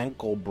ruby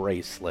ankle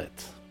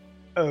bracelet.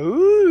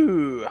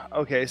 Ooh.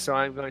 Okay, so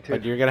I'm going to.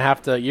 But you're gonna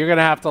have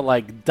to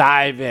like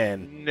dive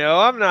in. No,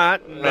 I'm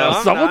not. No,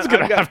 I'm someone's not.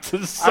 gonna have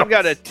to. I've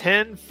got a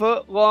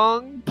 10-foot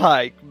long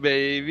pike,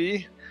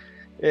 baby.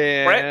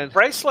 And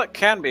Bracelet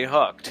can be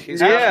hooked.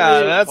 He's yeah,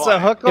 absolutely that's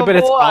fine. a hookable Yeah, but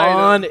it's item.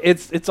 on.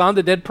 It's on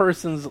the dead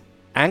person's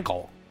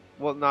ankle.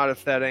 Well, not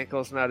if that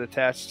ankle's not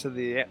attached to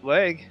the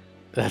leg.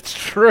 That's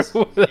true.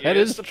 That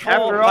Use is the true.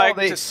 pole After all, pike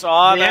the- to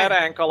saw the that an-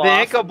 ankle The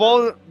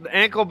off.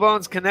 ankle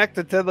bone's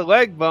connected to the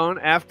leg bone,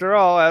 after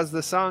all, as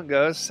the song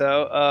goes.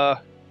 So,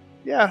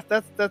 yeah,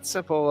 that's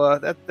simple.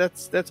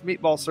 That's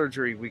meatball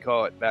surgery, we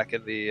call it back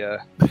in the.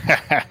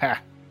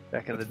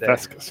 back in the day.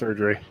 Desk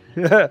surgery.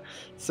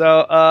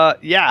 So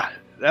yeah,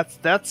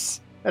 that's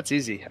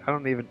easy.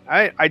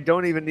 I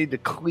don't even need to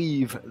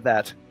cleave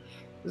that.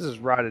 This is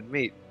rotted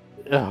meat.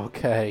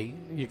 Okay,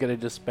 you're gonna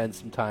just spend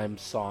some time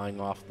sawing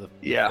off the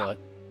foot.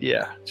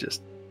 Yeah,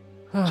 just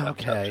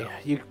Okay, chop.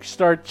 you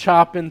start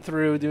chopping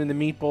through, doing the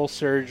meatball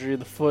surgery.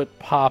 The foot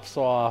pops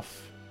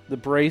off. The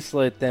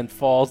bracelet then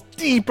falls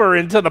deeper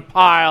into the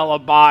pile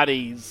of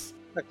bodies.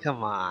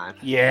 Come on.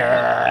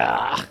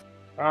 Yeah.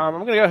 I'm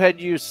going to go ahead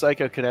and use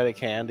Psychokinetic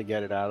Hand to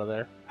get it out of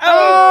there.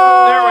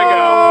 Oh, there we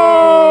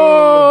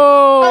go.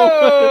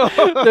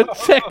 Oh! The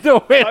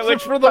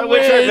technomancer for the I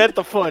wish I win. meant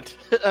the foot.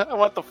 I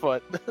want the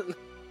foot.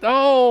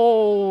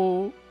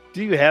 Oh!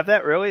 Do you have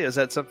that really? Is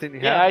that something you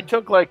have? Yeah, I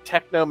took like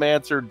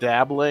Technomancer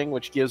Dabbling,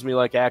 which gives me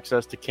like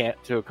access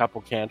to a couple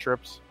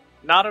cantrips.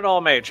 Not at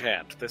all mage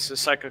hand. This is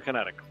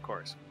psychokinetic, of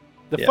course.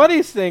 The Yeah.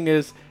 funniest thing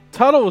is,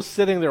 Tuttle was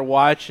sitting there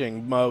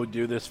watching Mo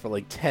do this for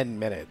like 10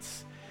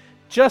 minutes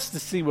just to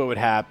see what would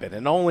happen,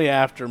 and only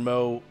after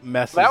Mo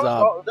messes That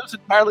up. was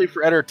entirely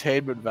for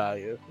entertainment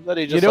value. That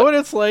he just You know what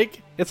it's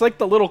like? It's like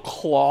the little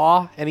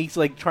claw, and he's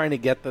like trying to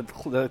get the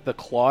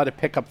claw to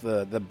pick up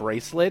the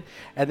bracelet,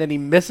 and then he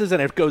misses,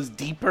 and it goes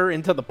deeper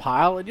into the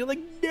pile, and you're like,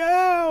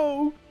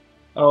 no!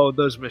 Oh,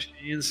 those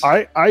machines.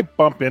 I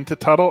bump into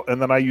Tuttle,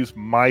 and then I use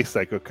my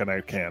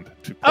Psychokinetic Hand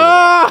to pull it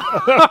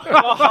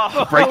Ah!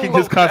 out. Breaking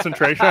his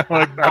concentration. I'm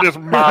like, that is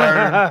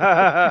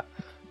mine.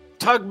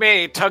 Tug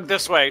me, tug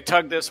this way.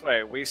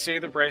 We see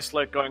the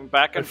bracelet going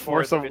back and The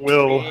forth force of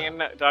will. between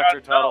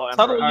Dr. Tuttle and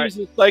Tuttle Brian.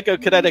 uses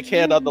Psychokinetic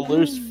Hand on the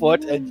loose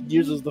foot and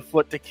uses the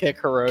foot to kick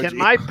Hiroji.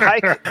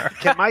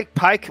 Can my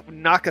pike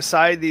knock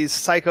aside these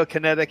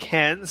psychokinetic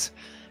hands?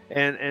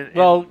 And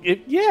Well,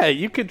 yeah,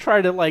 you could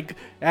try to, like,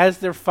 as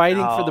they're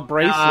fighting for the No,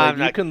 bracelet, I'm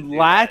you not can gonna do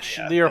latch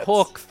that. Yeah, your that's-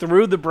 hook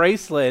through the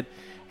bracelet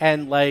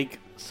and, like,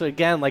 so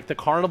again, like the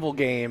carnival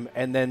game,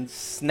 and then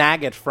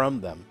snag it from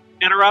them.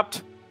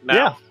 Interrupt? No.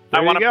 Yeah, I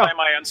there want to you go. play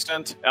my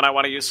instant, and I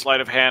want to use sleight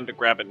of hand to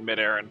grab it in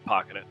midair and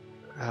pocket it.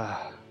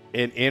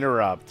 An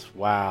interrupt.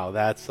 Wow,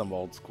 that's some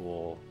old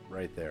school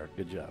right there.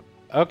 Good job.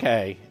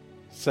 Okay,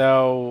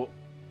 so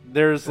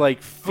there's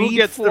like feet Who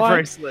gets the flying.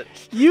 bracelet?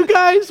 You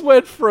guys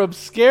went from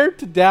scared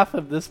to death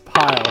of this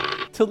pile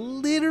to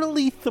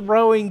literally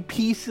throwing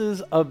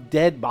pieces of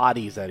dead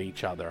bodies at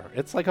each other.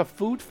 It's like a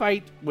food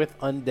fight with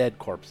undead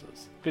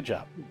corpses. Good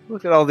job.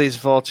 Look at all these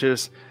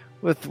vultures.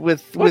 With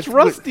What's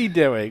Rusty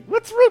doing?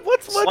 What's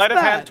Sleight of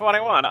hand that?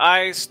 21.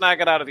 I snag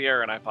it out of the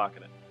air and I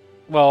pocket it.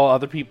 Well,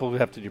 other people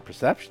have to do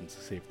perceptions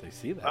to see if they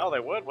see that. Well, they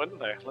would, wouldn't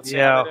they? Let's see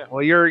how they Yeah. do.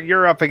 Well,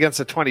 you're up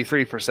against a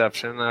 23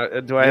 perception.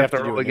 Do I You have to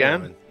do roll a new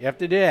again? one. You have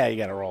to do. Yeah, you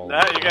got to roll. No,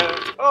 you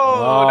got. Oh,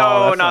 Oh,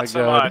 no, that's not not so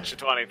good. much.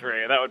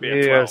 23. That would be a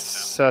You're 12.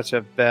 such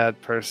a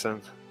bad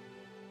person.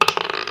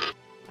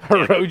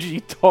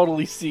 Hiroji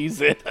totally sees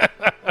it.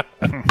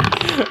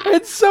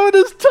 And so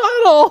does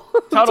Tuttle.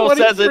 Tuttle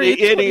says in 23, the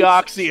 26.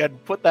 Idioxy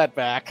and put that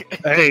back.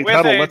 Hey, With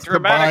Tuttle, a let's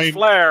dramatic combine.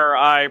 flair,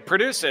 I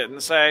produce it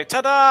and say,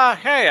 "Ta-da!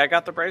 Hey, I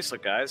got the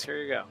bracelet, guys. Here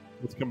you go."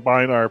 Let's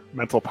combine our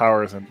mental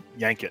powers and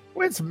yank it.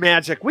 It's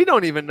magic. We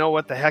don't even know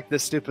what the heck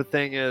this stupid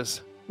thing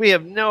is. We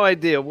have no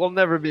idea. We'll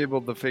never be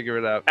able to figure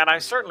it out. And I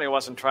certainly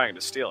wasn't trying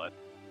to steal it.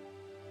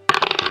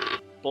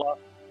 Bluff.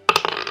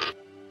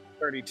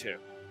 32.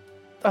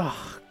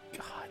 Oh,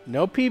 God.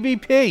 No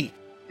PvP.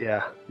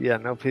 Yeah,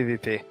 no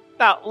PvP.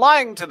 Now,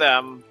 lying to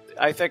them,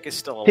 I think, is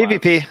still allowed.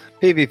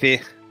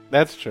 PvP.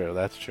 That's true.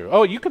 That's true.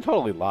 Oh, you could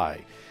totally lie.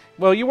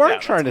 Well, you weren't Yeah,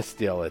 trying to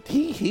steal it.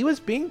 He was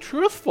being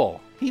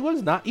truthful. He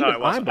was not. He No, was I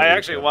wasn't. I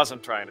actually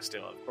wasn't trying to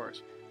steal it, of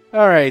course.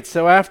 All right.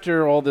 So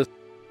after all this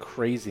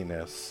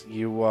craziness,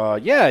 you I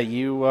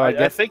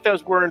get think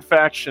those were in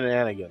fact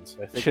shenanigans.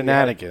 I think we had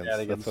shenanigans.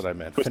 shenanigans. That's what I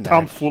meant. It was Fanatics.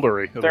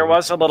 tomfoolery. There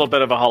was a little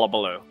bit of a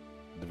hullabaloo.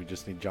 We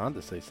just need John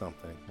to say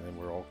something, and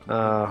we're all.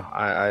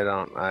 I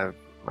don't.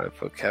 My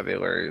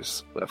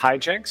vocabulary's left. Uh,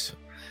 Hijinks?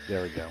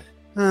 There we go.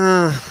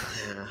 Yeah.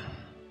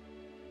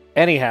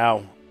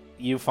 Anyhow,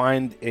 you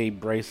find a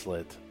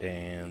bracelet,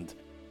 and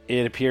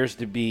it appears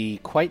to be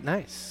quite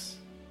nice.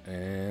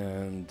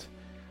 And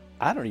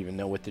I don't even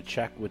know what to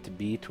check, what to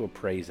be to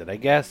appraise it. I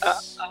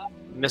guess.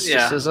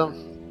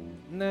 Mysticism.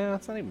 No,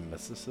 it's not even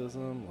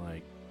mysticism.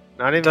 Like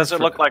Not even. Does it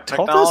for look like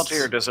technology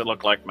cultists? or does it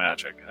look like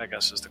magic? I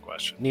guess is the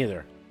question.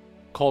 neither.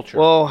 Culture.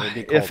 Well, It'd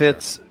be if culture.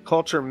 it's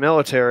culture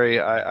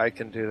military, I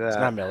can do that. It's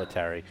not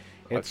military.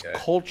 It's Okay.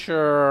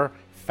 culture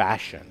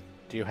fashion.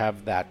 Do you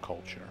have that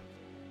culture?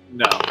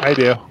 No. I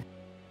do.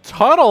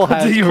 Tuttle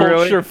has Do you culture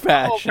really? Oh,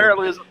 fashion.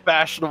 apparently is a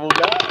fashionable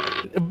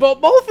guy. But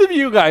both of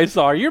you guys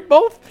are. You're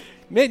both...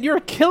 Man, you're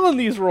killing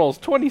these rolls.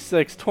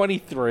 26,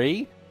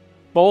 23.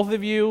 Both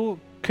of you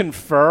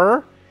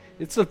confer.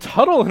 It's a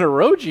Tuttle and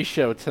Hiroji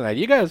show tonight.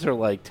 You guys are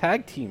like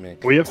tag teaming.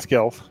 We have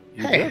skills.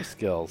 You do have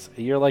skills.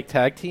 You're like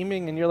tag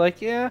teaming, and you're like,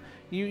 yeah,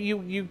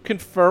 you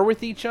confer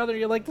with each other.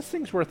 You're like, this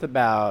thing's worth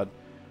about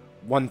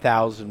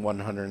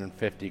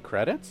 1,150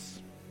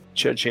 credits.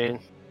 Cha-ching.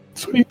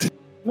 Sweet.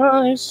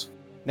 Nice.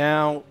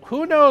 Now,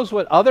 who knows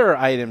what other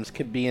items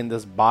could be in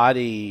this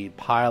body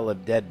pile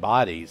of dead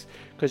bodies?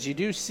 Because you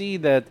do see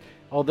that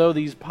although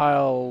these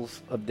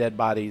piles of dead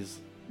bodies,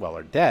 well,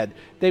 are dead,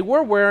 they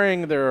were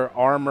wearing their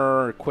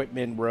armor,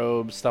 equipment,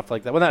 robes, stuff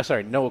like that.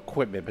 Well, no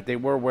equipment, but they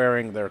were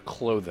wearing their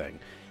clothing.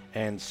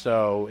 And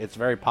so it's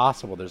very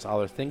possible there's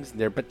other things in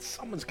there, but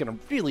someone's going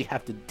to really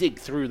have to dig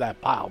through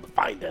that pile to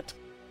find it.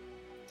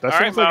 That All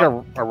sounds right, like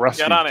Mo. a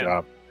Rusty Get on it.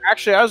 job.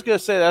 Actually, I was going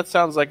to say that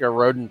sounds like a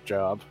rodent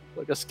job,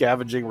 like a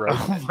scavenging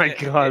rodent. Oh my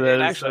god, It that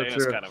is actually so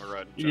is true. kind of a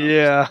rodent job.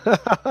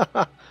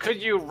 Yeah.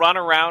 Could you run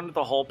around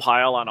the whole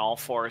pile on all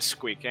fours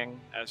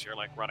squeaking as you're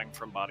like running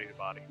from body to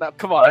body? Now,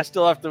 come on, I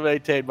still have to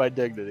maintain my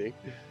dignity.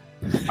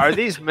 Are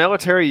these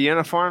military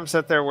uniforms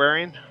that they're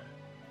wearing?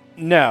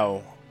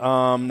 No,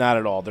 not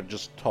at all. They're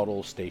just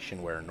total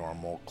station wear,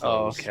 normal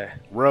clothes. Oh, okay.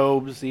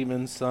 Robes,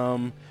 even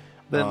some.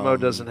 Then Mo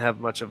doesn't have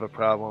much of a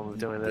problem with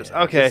doing this.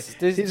 yeah, okay,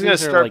 this- he's going to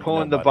these are start like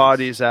pulling the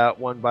nobodies. bodies out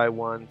one by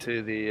one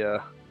to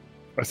the...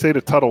 I say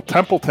to Tuttle,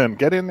 Templeton,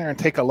 get in there and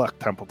take a look,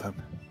 Templeton.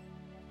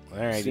 All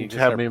right, you Seem just to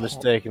have start me pull-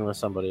 mistaken with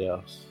somebody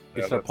else.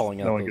 You Yeah, start that's- pulling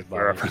no out one those gets the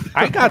bodies. reference.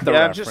 I got the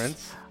Yeah, I'm just-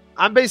 reference.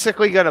 I'm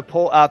basically going to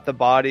pull out the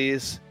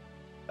bodies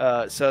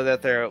so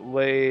that they're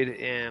laid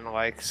in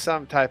like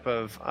some type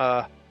of...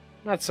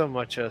 not so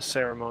much a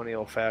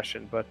ceremonial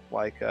fashion, but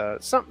like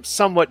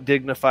somewhat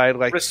dignified,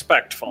 like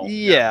Respectful.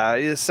 yeah,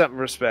 it's something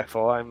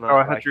respectful. I'm not. Oh,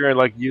 I thought like, you were going to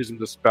like use them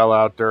to spell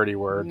out dirty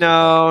words.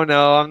 no,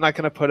 I'm not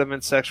going to put them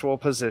in sexual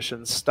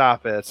positions.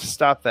 Stop it.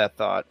 Stop that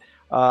thought.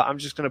 I'm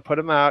just going to put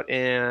them out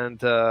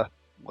and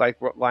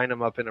line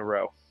them up in a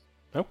row.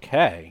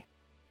 Okay.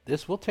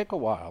 This will take a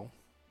while,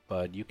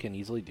 but you can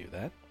easily do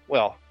that.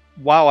 Well,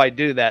 while I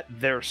do that,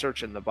 they're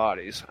searching the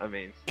bodies. I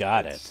mean,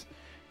 Got it.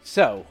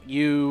 So,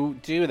 you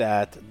do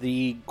that.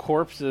 The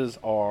corpses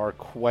are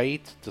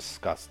quite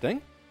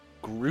disgusting.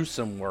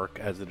 Gruesome work,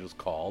 as it is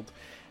called,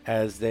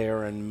 as they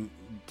are in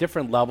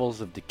different levels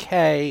of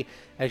decay.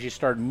 As you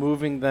start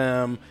moving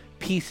them,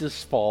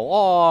 pieces fall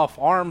off,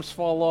 arms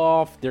fall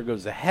off, there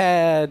goes a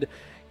head.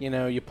 You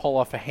know, you pull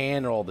off a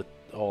hand, and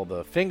all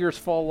the fingers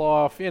fall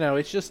off. You know,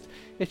 it's just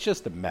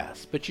a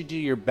mess. But you do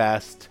your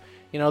best.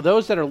 You know,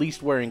 those that are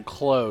least wearing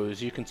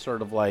clothes, you can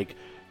sort of like,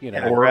 you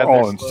know, Or grab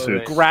all their in clothing.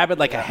 suits. grab it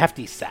like a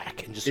hefty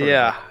sack and just sort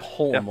Yeah. of like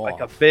pull them like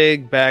a off.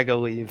 big bag of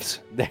leaves.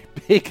 They're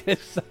big,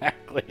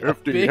 exactly. A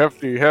big-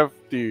 Hefty.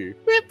 Whippy,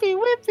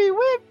 whippy,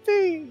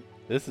 whippy.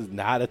 This is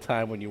not a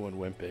time when you want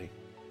wimpy.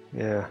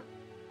 Yeah.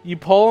 You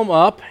pull them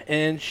up,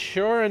 and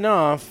sure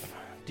enough,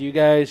 do you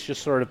guys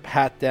just sort of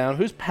pat down?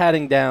 Who's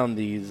patting down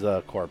these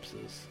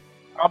corpses?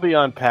 I'll be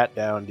on pat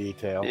down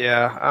detail.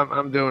 Yeah,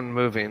 I'm doing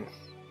moving.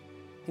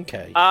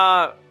 Okay.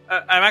 I'm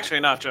actually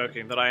not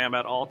joking that I am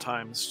at all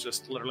times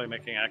just literally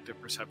making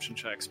active perception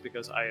checks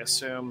because I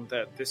assume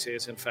that this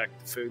is in fact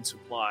the food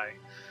supply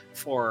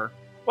for,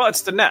 well,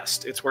 it's the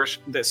nest. It's where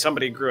that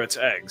somebody grew its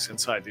eggs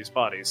inside these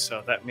bodies.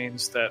 So that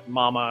means that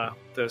Mama,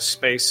 the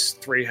space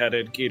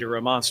three-headed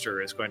Ghidorah monster,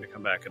 is going to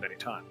come back at any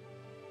time.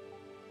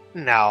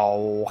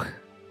 No.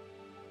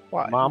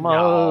 What? Mamas,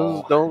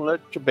 No. don't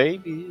let your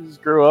babies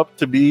grow up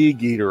to be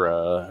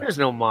Ghidorah. There's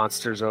no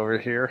monsters over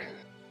here.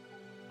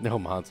 No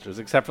monsters,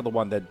 except for the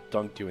one that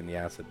dunked you in the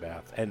acid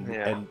bath and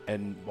Yeah.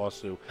 and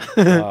also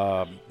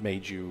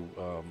made you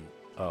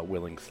a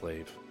willing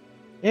slave.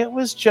 It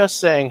was just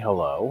saying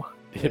hello.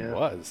 It Yeah.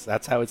 was.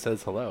 That's how it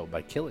says hello,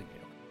 by killing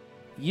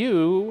you.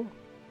 You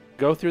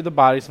go through the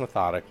bodies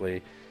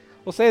methodically.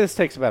 We'll say this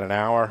takes about an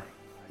hour.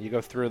 You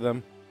go through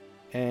them,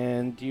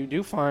 and you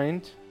do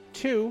find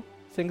two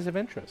things of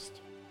interest.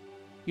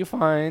 You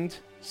find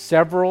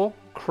several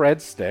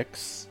cred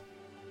sticks,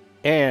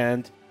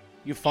 and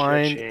you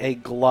find Cha-ching. a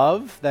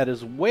glove that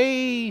is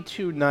way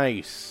too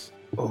nice.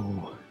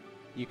 Oh.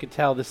 You can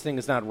tell this thing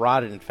is not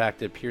rotted. In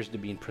fact, it appears to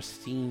be in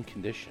pristine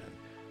condition.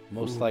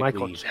 Most Ooh, likely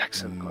Michael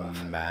Jackson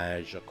glove.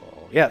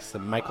 magical. Yes, the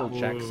Michael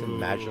Jackson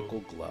magical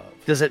glove.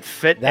 Does it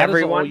fit That is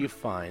everyone? all you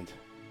find.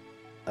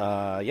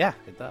 Yeah,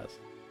 it does.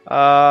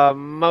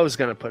 Mo's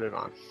gonna put it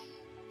on.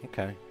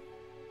 Okay.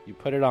 You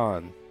put it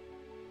on.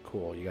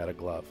 Cool, you got a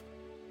glove.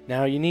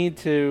 Now you need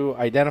to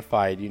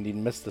identify it. You need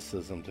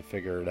mysticism to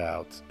figure it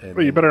out. And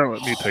But you better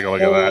let me take a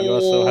look at that. You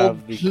also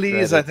have the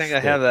Please, I credit think I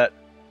have stick.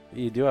 that.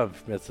 You do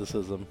have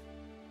mysticism.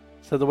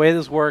 So the way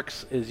this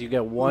works is you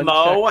get one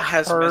Mo check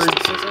has per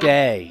mysticism?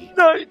 day.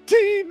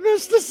 19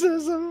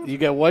 mysticism. You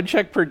get one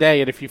check per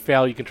day, and if you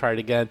fail, you can try it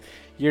again.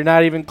 You're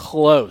not even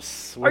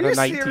close. With Are a you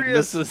 19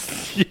 serious?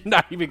 misses, you're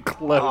not even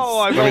close. Oh,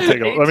 I Let me rolled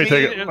take a- let me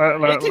take 18. it.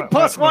 Let 18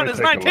 plus me 1 is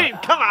take a look. 19.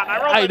 Come on,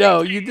 I rolled I a know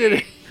 19. you did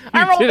it.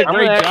 I You rolled did a a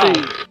great I'm job.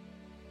 actually-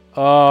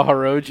 Oh,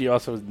 Hiroji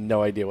also has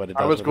no idea what it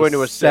does. I was with going a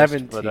to assist,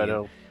 17. but I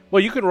don't.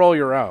 Well, you can roll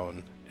your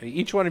own.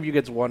 Each one of you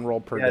gets one roll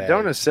per Yeah, day.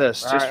 don't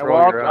assist. All Just right, roll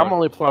well, your I'm own.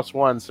 only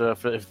 +1, so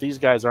if these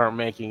guys aren't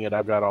making it,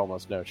 I've got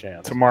almost no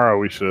chance. Tomorrow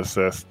we should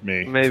assist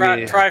me.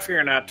 Maybe. Try for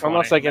your nat 20.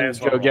 Unless I May can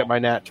as well go get roll. my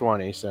nat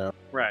 20, so.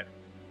 Right.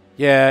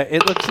 Yeah,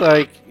 it looks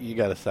like you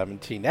got a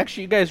 17.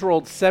 Actually, you guys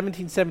rolled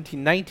 17,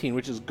 17, 19,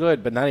 which is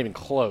good, but not even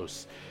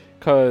close.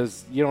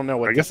 Because you don't know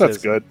what I guess this that's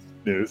is. good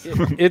news.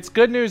 It's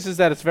good news is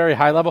that it's very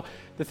high level.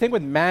 The thing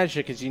with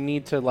magic is you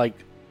need to, like,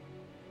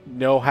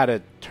 know how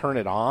to turn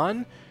it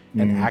on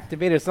and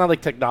activate it. It's not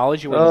like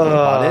technology where there's a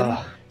button.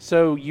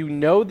 So you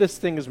know this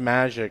thing is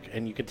magic,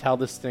 and you can tell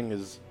this thing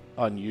is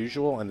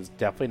unusual, and it's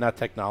definitely not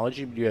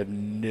technology, but you have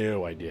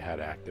no idea how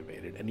to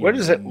activate it. And you What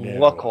does it have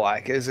look no-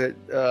 like? Is it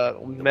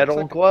metal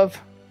like-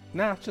 glove?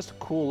 Nah, it's just a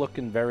cool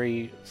looking,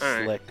 very All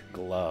right. slick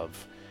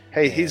glove.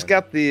 Hey, he's And-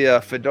 got the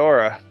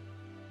fedora.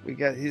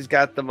 He's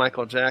got the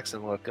Michael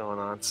Jackson look going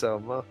on. So,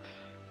 Mo,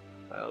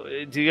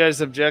 do you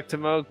guys object to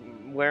Mo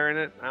wearing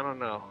it? I don't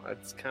know.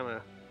 It's kind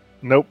of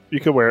Nope, you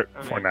can wear it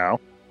I for mean- now.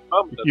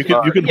 That's You can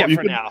fine. yeah you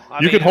for can now. I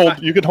you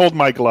mean, can hold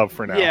my glove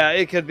for now. Yeah,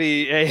 it could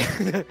be a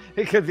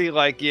it could be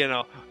like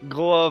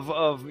glove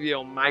of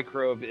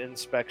microbe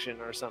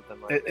inspection or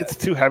something like It's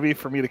that. too heavy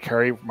for me to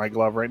carry my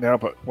glove right now,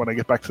 but when I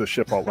get back to the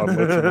ship, I'll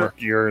unload some more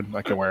gear and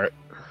I can wear it.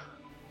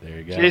 There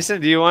you go.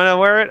 Jason, do you want to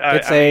wear it?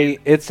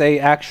 It's a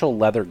actual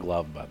leather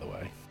glove, by the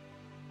way.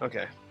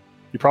 Okay.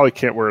 You probably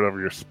can't wear it over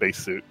your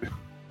spacesuit.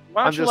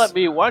 Why don't you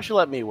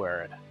let me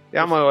wear it?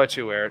 Yeah, I'm gonna let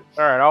you wear it.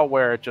 All right, I'll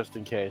wear it just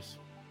in case.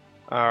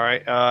 All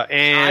right.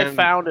 And I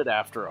found it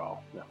after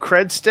all. No.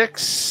 cred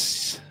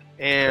sticks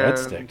and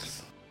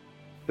Breadsticks.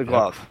 the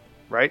glove,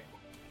 right?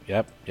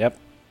 Yep.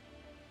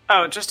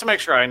 Oh, just to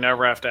make sure I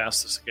never have to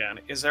ask this again,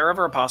 is there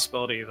ever a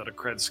possibility that a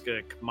cred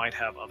stick might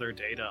have other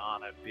data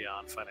on it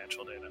beyond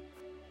financial data?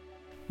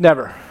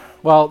 Never.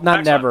 Well, not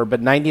Excellent. never, but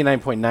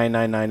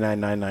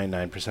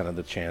 99.9999999% of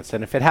the chance.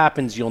 And if it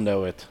happens, you'll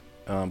know it.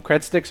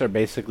 Cred sticks are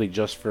basically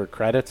just for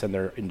credits, and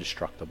they're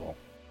indestructible.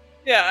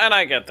 Yeah, and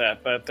I get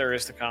that, but there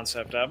is the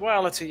concept of,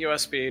 well, it's a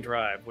USB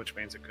drive, which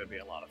means it could be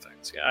a lot of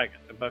things. Yeah, I get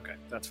it. Okay,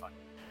 that's fine.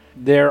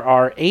 There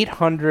are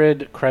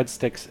 800 cred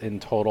sticks in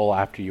total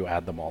after you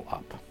add them all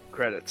up.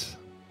 Credits.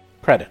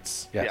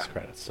 Credits. Yes, Yeah.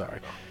 credits. Sorry.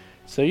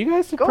 So you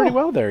guys did Cool. pretty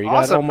well there. You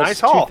got Awesome. almost Nice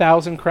haul.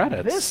 2,000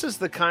 credits. This is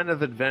the kind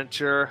of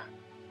adventure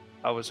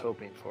I was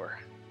hoping for.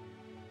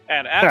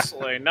 And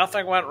absolutely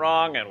nothing went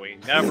wrong, and we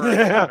never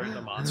encountered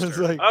the monster. It's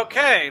like-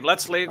 Okay,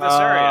 let's leave this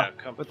area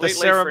completely With the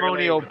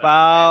ceremonial freely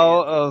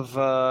bow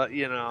without of,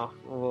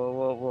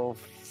 we'll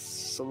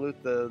salute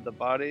the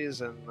bodies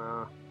and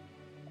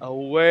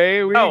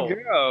away we Oh.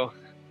 go.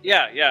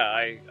 Yeah,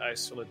 I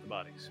salute the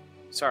bodies.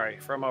 Sorry,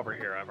 from over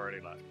here, I've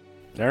already left.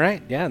 All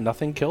right. Yeah,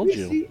 nothing killed We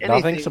you. see Nothing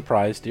anything.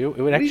 surprised you.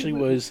 It actually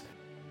was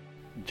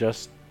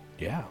just,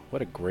 yeah,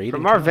 what a great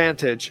From our encounter.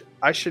 vantage,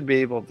 I should be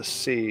able to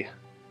see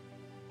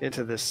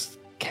into this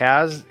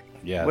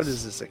Yes. What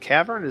is this? A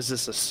cavern? Is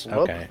this a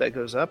slope Okay. that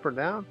goes up or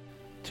down?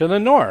 To the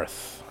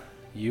north,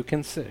 you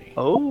can see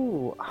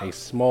Oh, a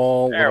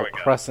small There little we go.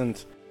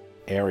 crescent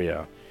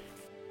area.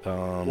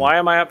 Why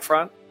am I up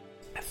front?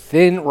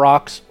 Thin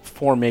rocks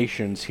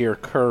formations here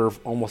curve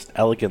almost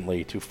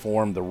elegantly to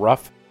form the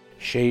rough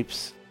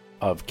shapes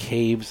of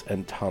caves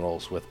and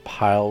tunnels with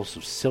piles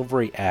of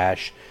silvery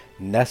ash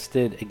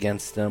nested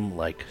against them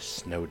like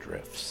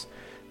snowdrifts.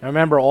 Now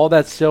remember, all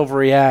that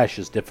silvery ash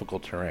is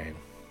difficult terrain.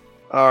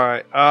 all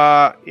right.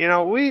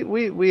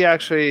 We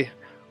actually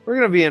we're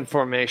gonna be in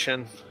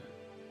formation.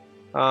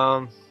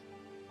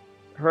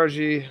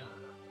 Haruji,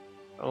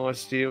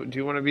 unless do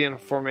you want to be in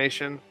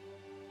formation,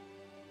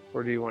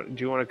 or do you want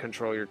to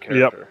control your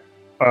character?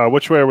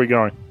 Which way are we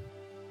going?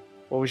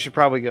 Well, we should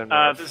probably go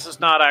north. This is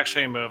not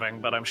actually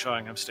moving, but I'm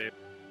showing him Steve.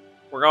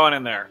 We're going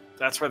in there.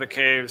 That's where the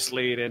caves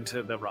lead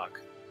into the rock.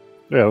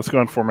 Yeah, let's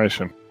go in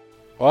formation.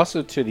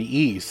 Also to the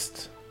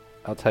east,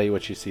 I'll tell you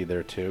what you see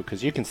there too,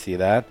 because you can see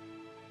that.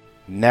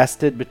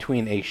 Nested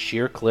between a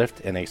sheer cliff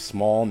and a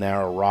small,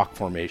 narrow rock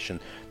formation,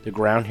 the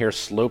ground here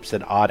slopes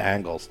at odd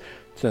angles.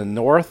 To the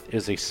north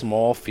is a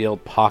small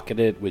field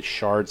pocketed with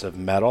shards of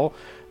metal,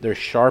 their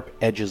sharp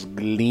edges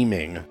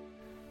gleaming.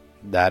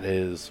 That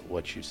is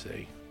what you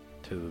see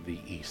to the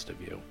east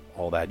of you.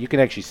 All that. You can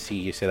actually see,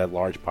 you see that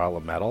large pile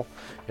of metal?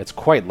 It's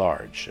quite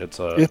large. It's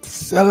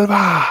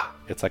Silva!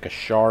 like a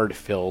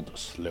shard-filled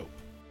slope.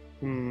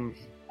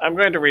 I'm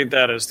going to read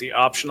that as the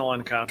optional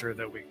encounter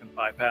that we can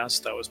bypass.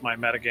 That was my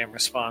metagame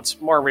response.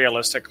 More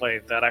realistically,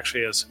 that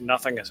actually is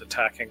nothing is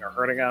attacking or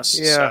hurting us,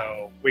 Yeah.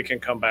 so we can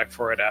come back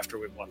for it after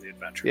we've won the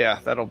adventure. Yeah,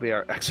 that'll be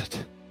our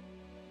exit.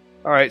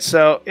 All right,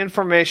 so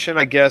information,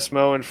 I guess,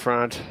 Mo in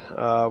front.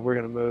 We're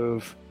going to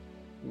move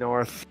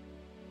north.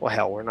 Well,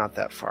 hell, we're not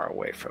that far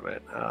away from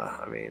it.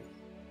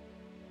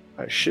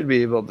 I should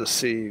be able to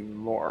see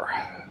more.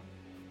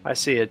 I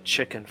see a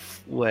chicken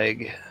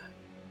leg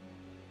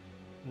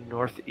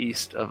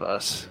northeast of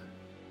us.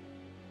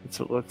 It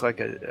looked like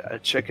a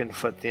chicken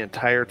foot the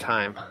entire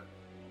time.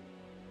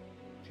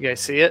 You guys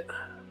see it?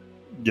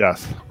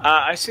 Yes.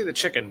 I see the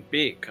chicken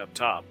beak up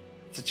top.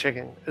 It's a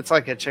chicken. It's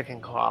like a chicken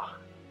claw.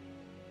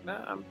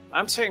 No,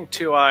 I'm seeing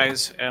two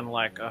eyes and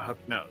like a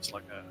hooked nose,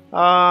 like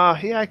a.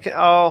 Yeah, I can.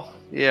 Oh,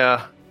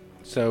 yeah.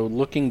 So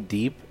looking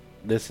deep,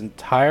 this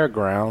entire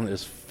ground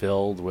is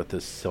filled with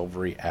this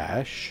silvery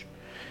ash.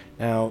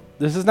 Now,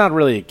 this is not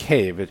really a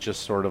cave, it's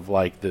just sort of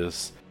like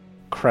this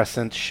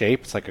crescent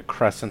shape. It's like a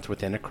crescent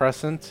within a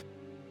crescent.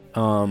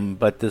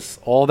 But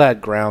all that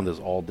ground is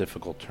all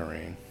difficult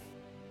terrain.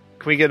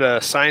 Can we get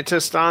a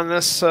scientist on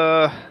this,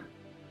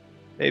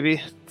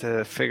 maybe,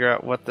 to figure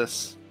out what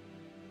this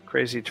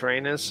crazy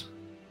terrain is?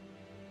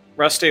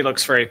 Rusty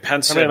looks very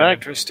pensive I mean, and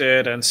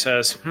interested and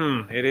says,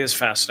 it is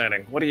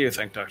fascinating. What do you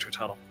think, Dr.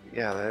 Tuttle?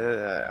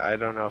 Yeah, I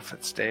don't know if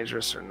it's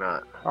dangerous or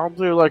not. I'll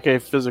do like a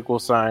physical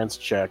science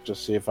check to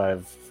see if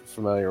I'm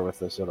familiar with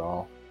this at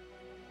all.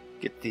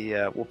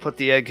 We'll put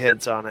the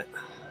eggheads on it.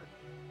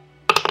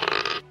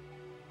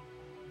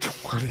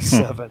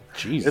 27.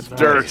 Jeez, It's nice.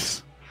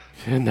 dirt.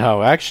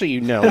 No,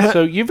 actually,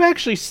 So you've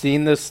actually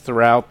seen this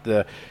throughout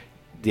the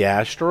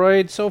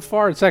asteroid so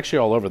far. It's actually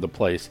all over the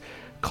place.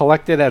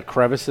 Collected at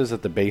crevices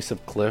at the base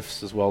of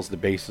cliffs, as well as the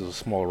bases of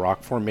small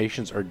rock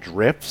formations, are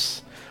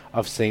drifts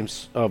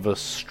of a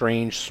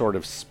strange sort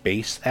of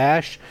space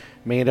ash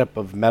made up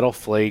of metal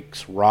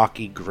flakes,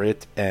 rocky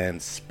grit,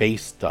 and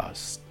space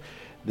dust.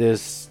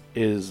 This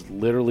is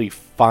literally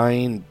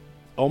fine,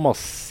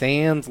 almost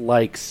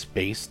sand-like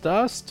space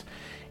dust.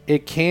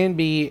 It can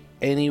be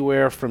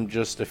anywhere from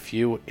just a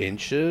few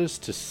inches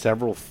to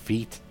several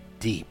feet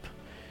deep.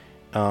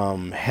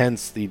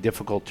 Hence the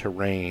difficult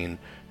terrain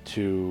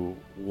to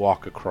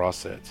walk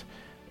across it.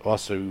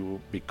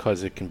 Also,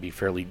 because it can be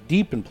fairly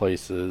deep in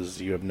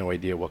places, you have no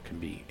idea what can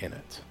be in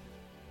it.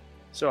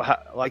 So,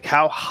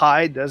 how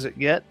high does it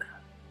get?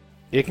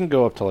 It can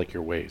go up to like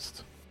your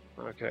waist.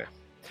 Okay.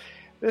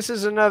 This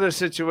is another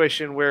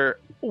situation where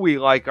we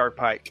like our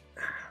pike.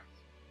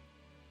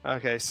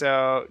 Okay,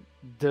 so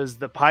does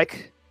the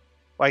pike,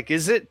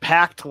 is it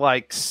packed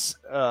like, is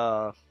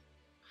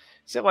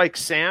it like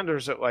sand or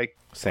is it like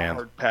Sand.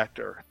 hard packed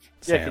earth?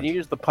 Yeah, Sand. can you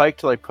use the pike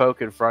to like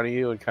poke in front of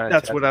you and kind of?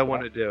 That's what I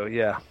want to do.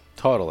 Yeah.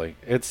 Totally.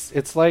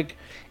 It's like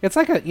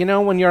a,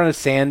 when you're on a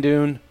sand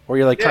dune or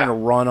you're like trying to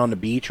run on the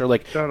beach, or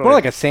like Totally. more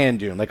like a sand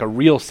dune, like a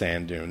real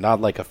sand dune,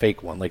 not like a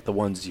fake one, like the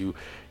ones you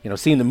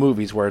see in the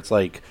movies where it's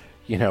like,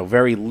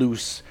 very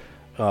loose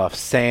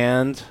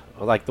sand,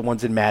 like the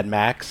ones in Mad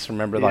Max.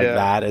 Remember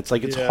that? It's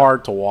like it's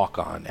hard to walk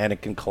on and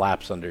it can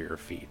collapse under your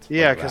feet.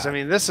 Yeah, like because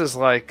that. this is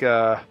like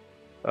the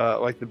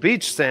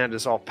beach sand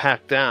is all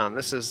packed down.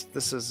 This is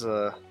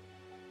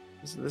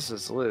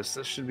loose.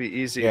 This should be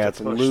easy. Yeah, to it's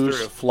push loose,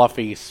 through.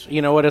 fluffy.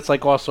 You know what? It's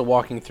like also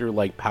walking through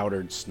like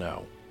powdered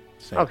snow.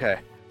 Same. Okay,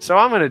 so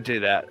I'm gonna do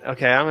that.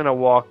 Okay, I'm gonna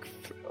walk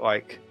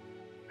I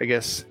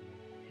guess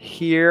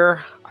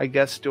here. I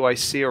guess do I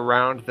see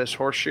around this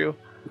horseshoe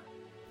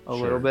a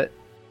little bit?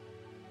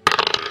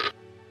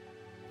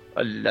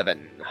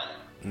 11.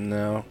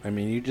 No, I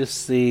mean you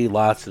just see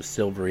lots of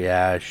silvery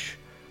ash.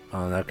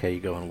 Okay, you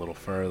go in a little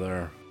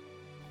further.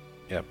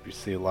 Yep, you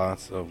see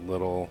lots of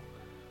little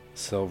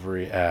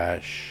silvery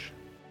ash.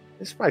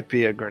 This might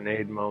be a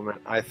grenade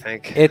moment, I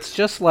think. It's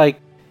just like,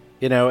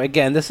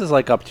 again, this is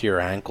like up to your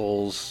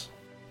ankles.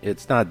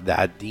 It's not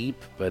that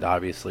deep, but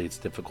obviously it's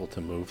difficult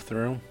to move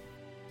through.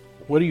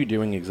 What are you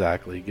doing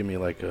exactly? Give me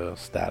like a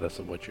status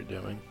of what you're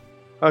doing.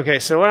 Okay,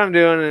 so what I'm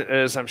doing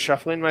is I'm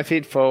shuffling my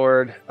feet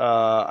forward.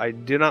 I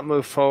do not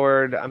move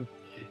forward. I'm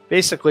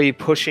basically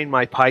pushing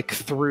my pike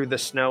through the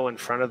snow in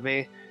front of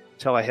me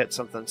until I hit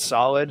something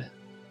solid.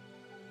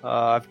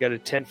 I've got a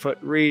 10-foot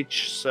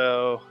reach,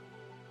 so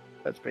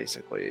that's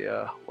basically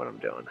what I'm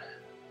doing.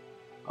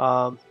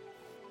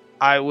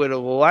 I would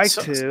like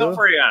to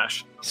Silvery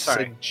ash.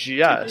 Sorry. Did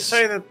you suggest.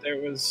 say that there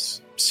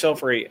was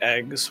silvery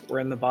eggs were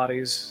in the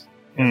bodies?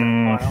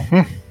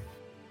 Mhm.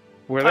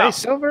 Were they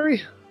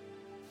silvery?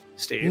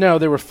 Steve? No,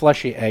 they were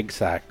fleshy egg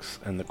sacs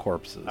and the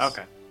corpses.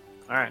 Okay.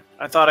 All right.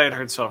 I thought I had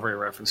heard silvery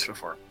reference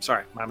before.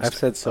 Sorry, my I've mistake.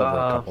 said silver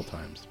a couple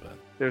times, but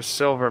There's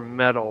silver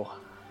metal.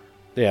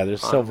 yeah,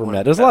 there's silver one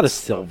metal. There's a lot of that's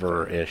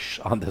silver-ish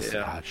on this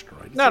Yeah.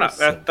 asteroid. No, It's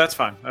silver. that's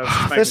fine. I was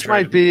just making This sure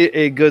might be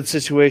a good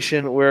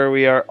situation where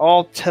we are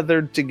all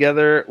tethered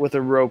together with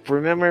a rope.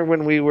 Remember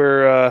when we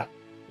were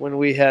when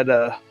we had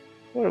a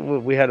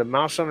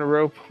mouse on a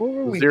rope? What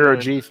were we Zero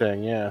doing? G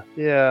thing, yeah.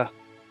 Yeah,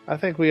 I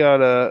think we ought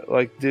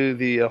to do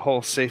the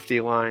whole safety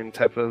line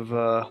type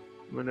of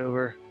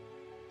maneuver,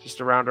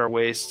 just around our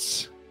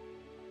waists.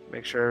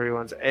 Make sure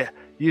everyone's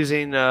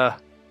using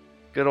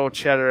good old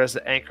Cheddar as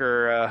the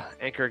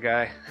anchor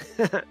guy.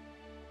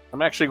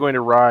 I'm actually going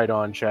to ride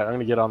on Chet. I'm going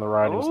to get on the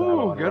riding saddle.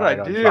 Oh, and good ride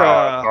on idea.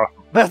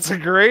 Chet. That's a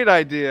great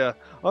idea.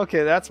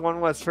 Okay, that's one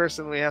less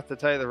person we have to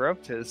tie the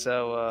rope to.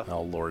 So,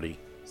 Oh lordy.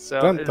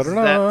 Dun, Dun, is dun,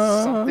 that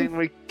dun. something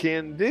we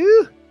can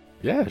do?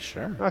 Yeah,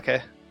 sure. Okay.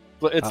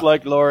 It's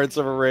like Lawrence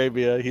of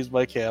Arabia. He's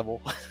my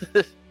camel.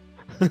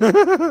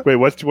 Wait,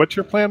 what's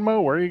your plan,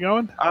 Mo? Where are you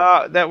going?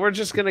 That we're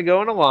just gonna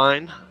go in a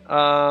line.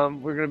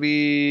 We're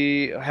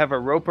gonna have a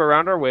rope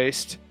around our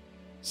waist,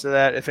 so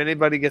that if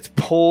anybody gets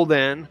pulled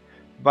in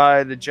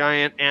by the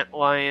giant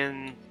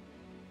antlion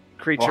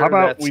creature, Well, how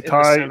about that's we in the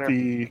tie center.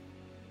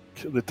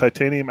 the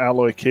titanium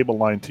alloy cable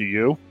line to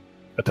you,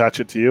 attach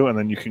it to you, and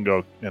then you can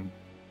go in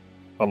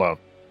alone.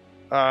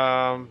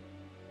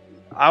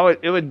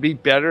 It would be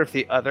better if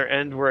the other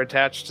end were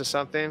attached to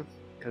something,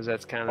 because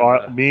that's kind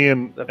of Me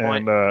and the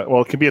point.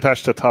 well, it can be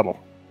attached to Tuttle.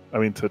 I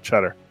mean to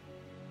Cheddar.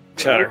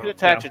 You Cheddar. can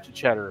attach it to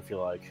Cheddar if you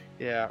like.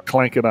 yeah.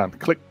 Clank it on,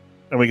 click,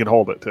 and we can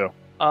hold it too.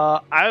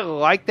 I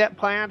like that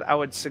plan. I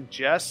would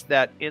suggest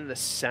that in the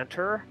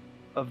center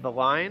of the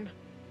line,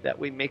 that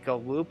we make a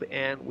loop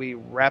and we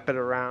wrap it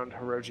around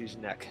Hiroji's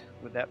neck.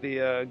 Would that be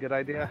a good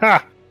idea?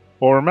 Ha!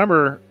 Well,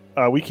 remember,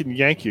 we can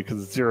yank you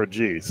because it's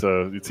 0G,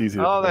 so it's easy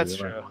to Oh, pull that's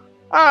you around. true.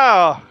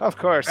 Oh, of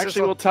course.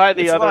 Actually, we'll tie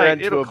the it's other light.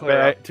 end It'll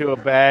clear up. to a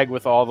bag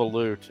with all the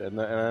loot,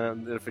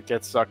 and if it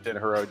gets sucked in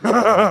Hiroji.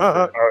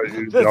 I'll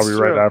That's be true.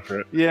 right after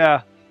it.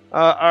 Yeah.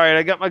 All right,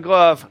 I got my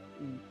glove.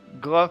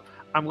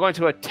 I'm going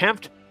to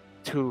attempt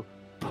to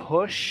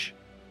push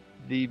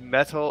the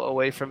metal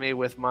away from me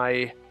with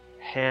my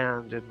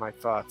hand and my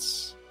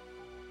thoughts.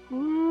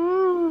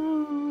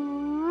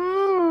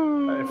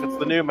 If it's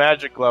the new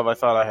magic glove, I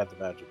thought I had the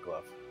magic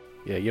glove.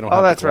 Yeah, you don't Oh,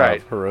 have that's the glove.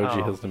 right.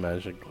 Hiroji Oh. has the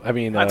magic. I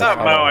mean, I thought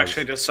Tuttle Mo has-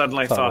 actually just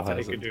suddenly Tuttle thought that he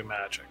has could it. do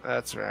magic.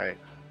 That's right.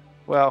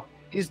 Well,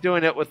 he's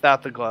doing it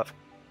without the glove.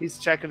 He's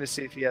checking to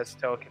see if he has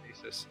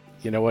telekinesis.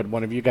 You know what?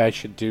 One of you guys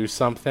should do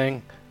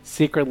something.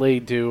 Secretly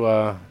do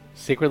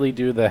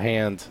the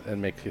hand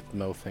and make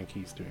Mo think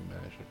he's doing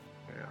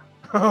magic.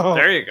 Oh,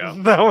 There you go.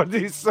 That would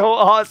be so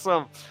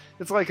awesome.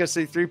 It's like a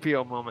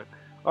C-3PO moment.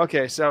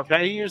 Okay, so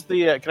Can I use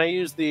the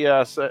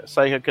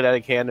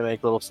psychokinetic hand to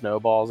make little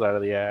snowballs out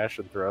of the ash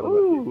and throw them? At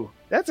people? ooh,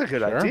 that's a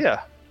good Sure.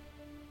 idea.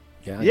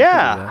 Yeah. you can do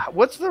Yeah. that.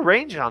 What's the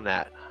range on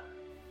that?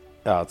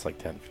 Oh, it's like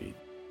 10 feet.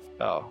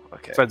 Oh,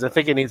 okay. So I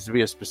think it needs to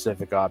be a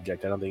specific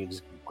object. I don't think you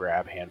just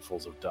grab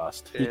handfuls of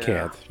dust. You Yeah.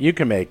 can't. You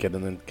can make it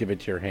and then give it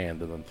to your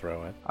hand and then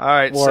throw it. All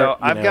right, Or, so you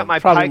I've know, got my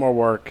probably pike. more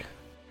work.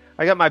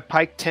 I got my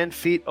pike 10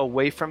 feet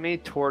away from me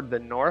toward the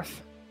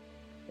north,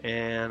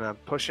 and I'm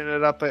pushing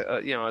it up,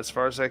 as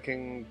far as I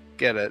can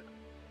get it.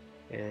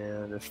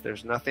 And if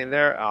there's nothing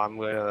there, I'm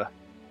going to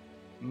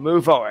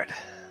move forward.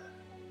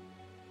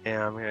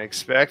 And I'm going to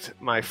expect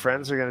my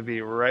friends are going to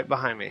be right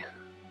behind me,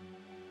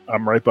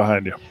 I'm right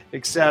behind you.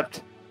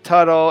 except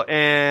Tuttle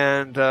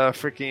and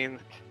freaking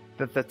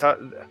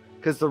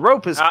because the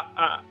rope is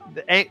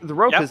the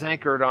rope Yep. is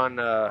anchored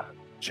on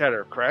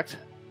Cheddar, correct?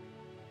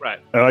 Right.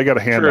 And I got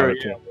a hand True, on it,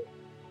 yeah. too.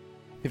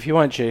 If you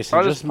want, Jason,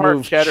 I'll just park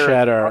move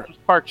Cheddar. I'll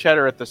just park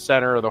Cheddar at the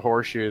center of the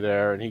horseshoe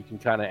there, and he can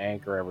kind of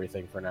anchor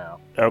everything for now.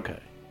 Okay.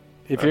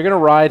 If you're gonna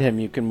ride him,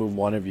 you can move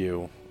one of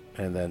you,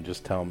 and then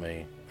just tell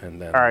me,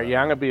 and then. All right,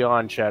 yeah, I'm gonna be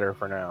on Cheddar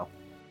for now.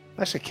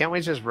 Actually, can't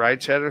we just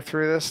ride Cheddar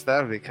through this?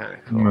 That would be kind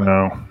of cool.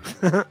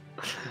 No.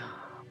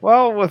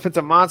 Well, if it's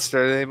a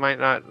monster, they might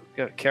not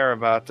care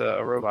about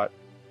a robot.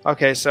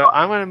 Okay, so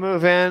I'm going to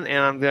move in, and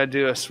I'm going to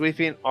do a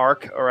sweeping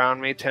arc around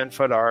me,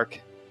 10-foot arc.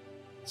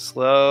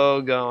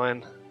 Slow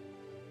going.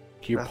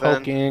 You're Nothing.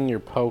 poking. You're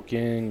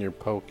poking. You're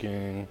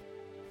poking.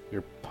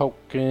 You're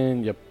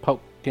poking. You're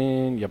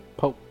poking. You're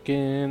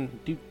poking.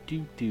 Do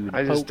do do.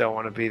 I just don't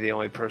want to be the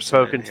only person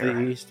Poking in to the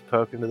here. east,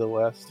 poking to the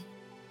west.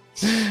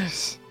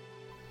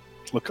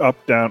 Look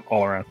up, down,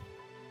 all around.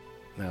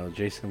 No,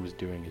 Jason was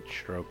doing it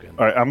stroking.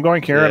 All right, I'm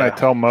going here, and I Yeah.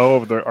 tell Mo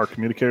of our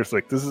communicators,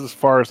 like, this is as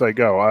far as I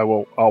go.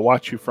 I'll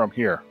watch you from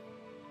here.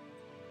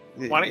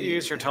 Why don't you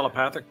use your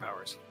telepathic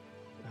powers?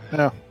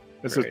 No,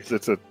 it's Great.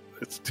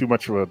 it's too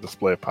much of a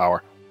display of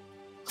power.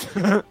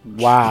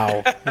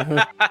 Wow.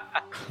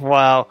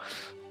 Wow.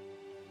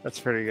 That's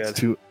pretty It's good.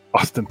 too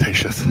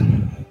ostentatious.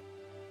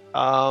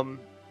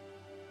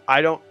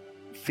 I don't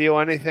feel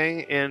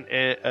anything in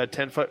a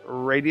 10-foot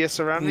radius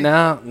around me.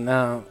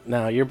 No.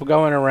 You're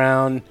going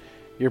around.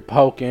 You're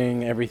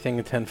poking everything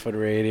in 10-foot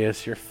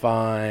radius. You're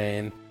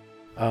fine.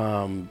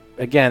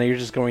 Again, you're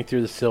just going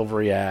through the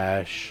silvery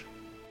ash.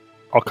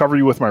 I'll cover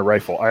you with my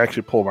rifle. I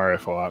actually pull my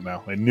rifle out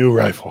now. My new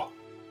rifle.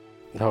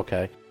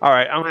 Okay. All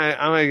right, I'm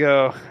gonna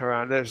go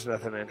around. There's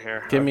nothing in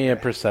here. Give me a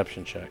Okay.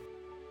 perception check.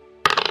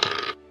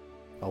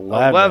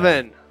 11.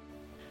 11.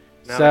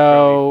 Now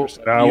So-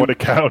 I Now You- when it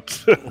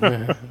counts.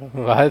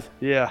 What?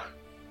 yeah.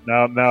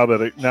 now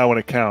when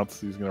it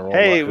counts, he's gonna roll.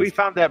 Hey, up we his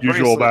found that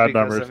usual bracelet bad because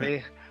numbers. of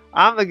me.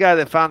 I'm the guy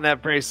that found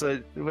that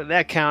bracelet. When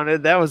that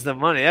counted, that was the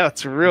money.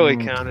 That's really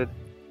Mm. counted.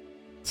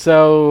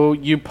 So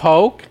you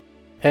poke,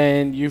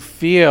 and you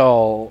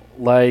feel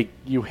like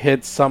you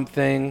hit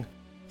something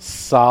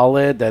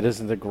solid that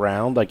isn't the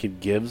ground, like it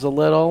gives a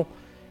little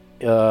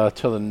to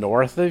the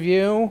north of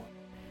you.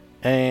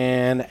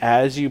 And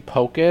as you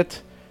poke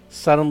it,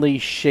 suddenly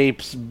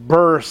shapes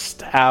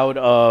burst out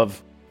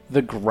of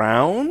the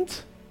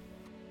ground.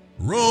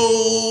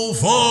 Roll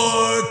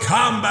for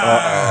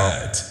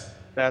combat.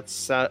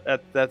 That's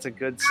a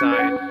good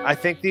sign. I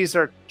think these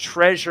are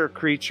treasure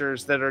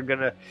creatures that are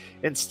gonna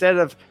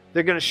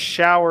they're gonna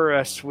shower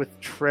us with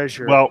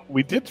treasure. Well,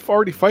 we did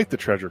already fight the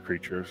treasure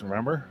creatures.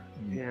 Remember?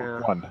 In Yeah.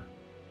 book 1.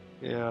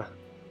 yeah.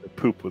 The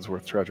poop was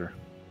worth treasure.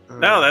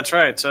 No, that's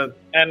right. So,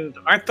 and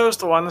aren't those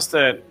the ones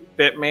that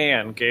bit me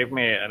and gave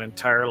me an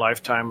entire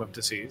lifetime of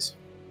disease?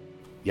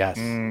 Yes.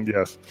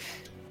 Yes.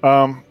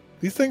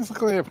 These things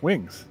look like they have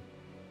wings.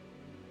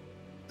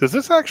 Does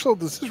this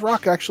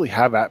rock actually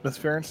have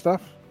atmosphere and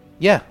stuff?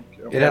 Yeah.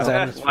 It has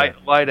Yeah. atmosphere.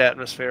 light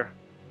atmosphere.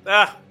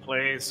 Ah,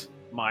 please,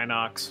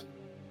 Minox.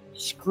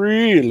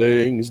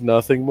 Screelings,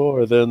 nothing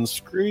more than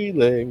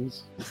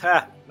screelings.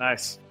 Ha,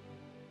 nice.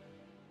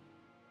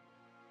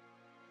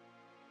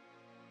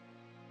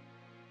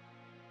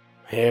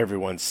 Hey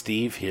everyone,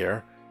 Steve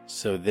here.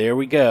 So there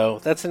we go.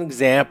 That's an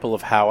example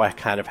of how I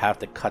kind of have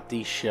to cut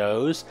these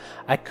shows.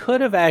 I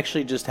could have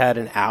actually just had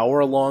an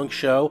hour-long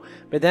show,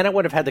 but then I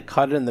would have had to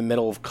cut it in the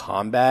middle of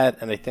combat,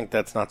 and I think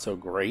that's not so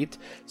great.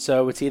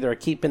 So it's either I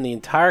keep in the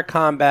entire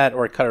combat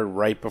or I cut it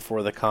right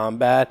before the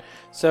combat.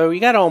 So you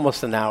got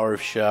almost an hour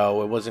of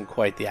show. It wasn't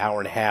quite the hour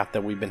and a half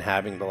that we've been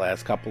having the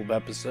last couple of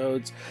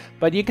episodes,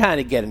 but you kind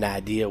of get an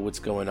idea what's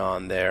going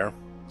on there.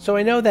 So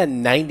I know that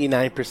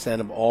 99%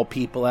 of all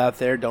people out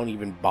there don't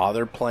even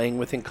bother playing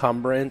with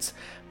encumbrance,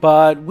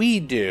 but we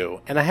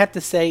do. And I have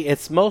to say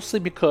it's mostly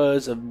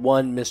because of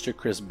one Mr.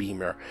 Chris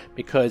Beamer,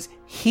 because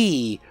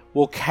he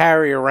will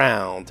carry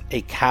around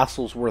a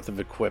castle's worth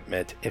of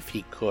equipment if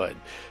he could.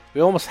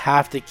 We almost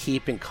have to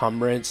keep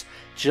encumbrance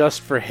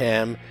just for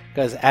him,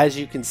 because as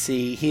you can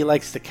see, he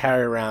likes to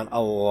carry around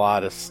a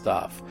lot of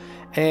stuff.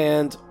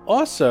 And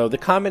also, the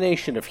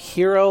combination of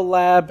Hero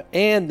Lab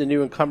and the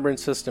new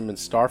encumbrance system in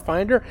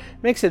Starfinder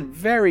makes it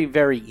very,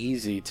 very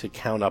easy to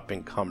count up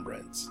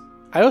encumbrance.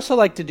 I also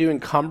like to do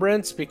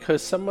encumbrance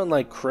because someone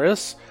like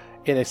Chris,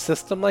 in a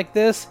system like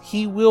this,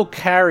 he will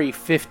carry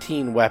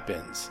 15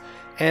 weapons.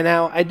 And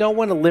now, I don't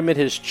want to limit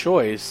his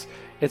choice.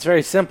 It's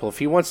very simple. If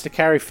he wants to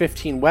carry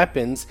 15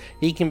 weapons,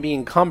 he can be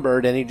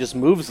encumbered and he just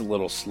moves a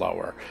little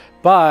slower.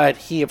 But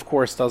he, of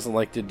course, doesn't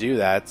like to do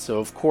that. So,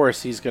 of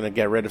course, he's going to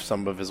get rid of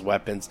some of his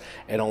weapons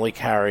and only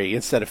carry,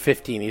 instead of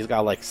 15, he's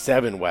got like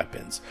 7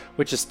 weapons,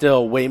 which is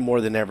still way more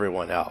than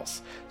everyone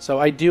else. So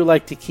I do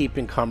like to keep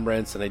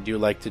encumbrance and I do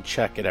like to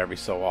check it every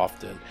so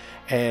often.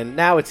 And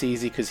now it's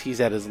easy because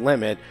he's at his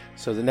limit.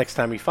 So the next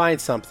time he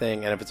finds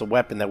something, and if it's a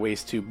weapon that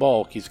weighs 2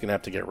 bulk, he's going to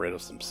have to get rid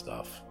of some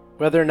stuff.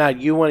 Whether or not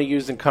you want to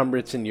use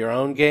encumbrance in your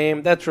own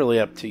game, that's really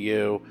up to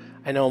you.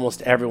 I know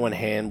almost everyone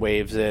hand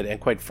waves it, and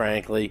quite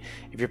frankly,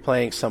 if you're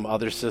playing some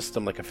other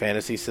system like a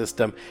fantasy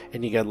system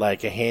and you get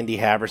like a handy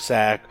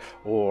haversack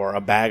or a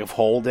bag of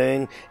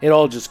holding, it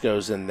all just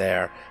goes in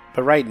there.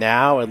 But right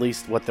now, at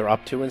least what they're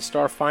up to in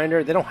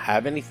Starfinder, they don't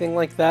have anything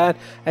like that.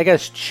 I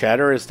guess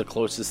Cheddar is the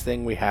closest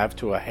thing we have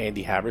to a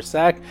handy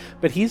haversack,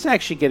 but he's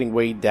actually getting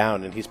weighed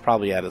down and he's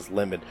probably at his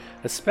limit,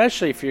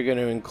 especially if you're going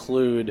to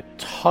include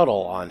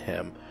Tuttle on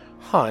him.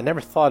 I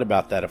never thought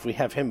about that. If we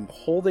have him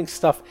holding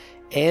stuff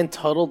and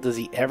Tuttle, does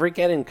he ever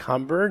get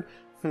encumbered?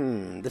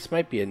 This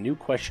might be a new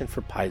question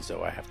for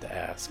Paizo I have to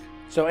ask.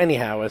 So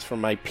anyhow, as for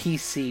my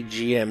PC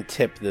GM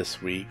tip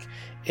this week,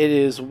 it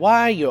is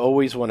why you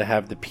always want to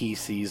have the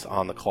PCs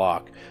on the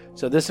clock.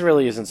 So this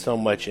really isn't so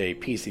much a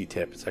PC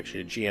tip, it's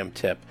actually a GM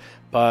tip.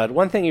 But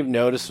one thing you've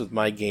noticed with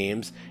my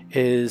games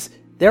is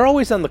they're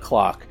always on the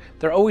clock.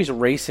 They're always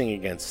racing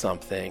against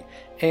something.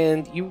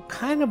 And you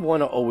kind of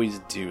want to always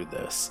do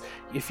this.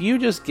 If you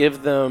just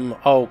give them,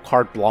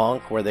 carte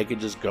blanche, where they could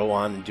just go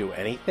on and do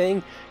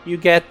anything, you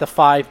get the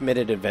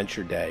 5-minute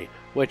adventure day,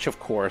 which of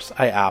course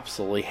I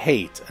absolutely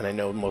hate, and I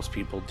know most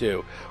people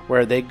do,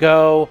 where they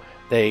go,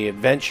 they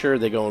adventure,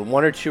 they go in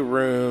 1 or 2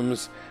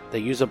 rooms, they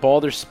use up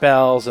all their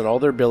spells and all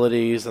their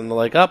abilities, and they're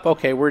like,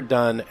 okay, we're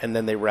done, and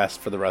then they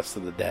rest for the rest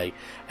of the day.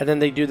 And then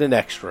they do the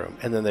next room,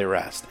 and then they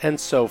rest, and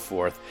so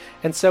forth.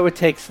 And so it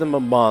takes them a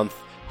month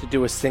to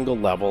do a single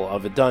level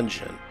of a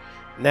dungeon.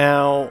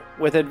 Now,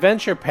 with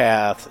Adventure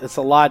Path, it's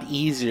a lot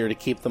easier to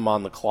keep them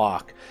on the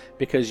clock,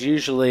 because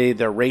usually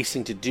they're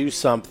racing to do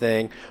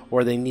something,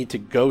 or they need to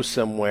go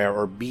somewhere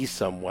or be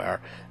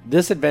somewhere.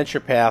 This Adventure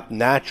Path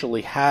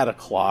naturally had a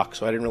clock,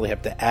 so I didn't really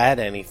have to add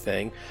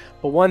anything.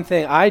 But one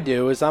thing I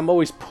do is I'm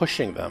always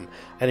pushing them.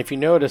 And if you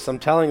notice, I'm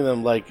telling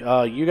them, like,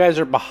 you guys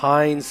are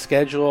behind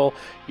schedule,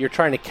 you're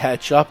trying to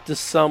catch up to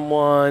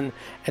someone,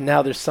 and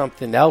now there's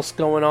something else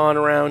going on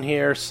around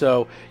here,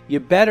 so you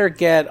better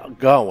get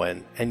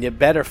going, and you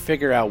better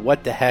figure out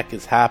what the heck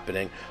is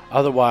happening,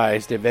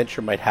 otherwise the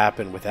adventure might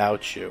happen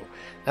without you.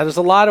 Now, there's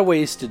a lot of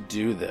ways to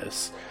do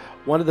this.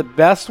 One of the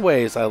best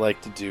ways I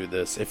like to do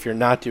this, if you're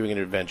not doing an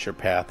adventure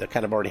path that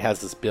kind of already has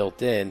this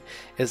built in,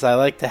 is I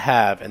like to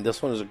have, and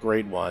this one is a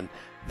great one,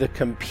 the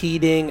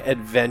competing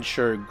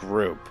adventure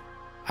group.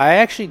 I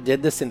actually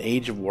did this in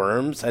Age of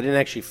Worms. I didn't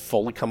actually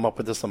fully come up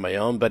with this on my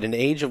own, but in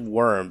Age of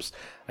Worms,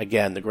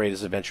 again, the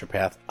greatest adventure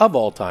path of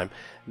all time,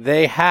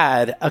 they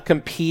had a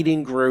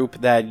competing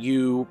group that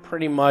you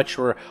pretty much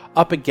were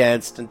up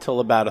against until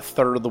about a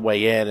third of the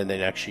way in, and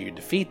then actually you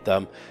defeat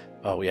them.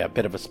 Oh yeah, a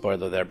bit of a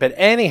spoiler there. But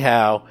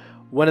anyhow,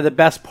 one of the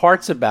best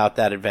parts about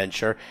that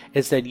adventure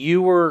is that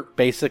you were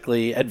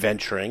basically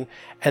adventuring,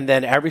 and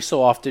then every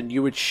so often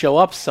you would show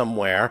up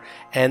somewhere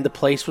and the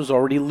place was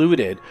already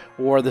looted,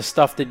 or the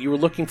stuff that you were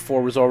looking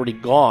for was already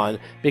gone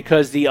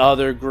because the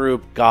other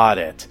group got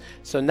it.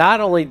 So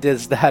not only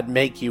does that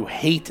make you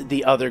hate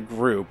the other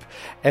group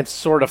and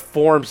sort of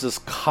forms this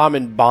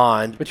common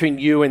bond between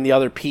you and the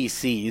other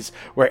PCs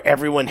where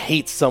everyone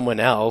hates someone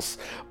else,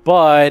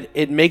 but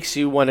it makes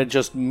you want to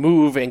just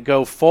move and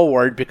go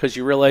forward because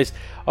you realize,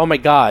 oh my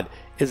God,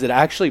 is it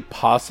actually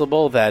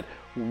possible that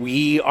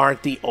we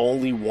aren't the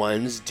only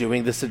ones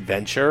doing this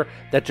adventure,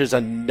 that there's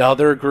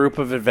another group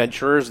of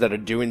adventurers that are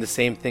doing the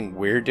same thing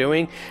we're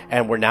doing,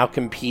 and we're now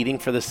competing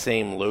for the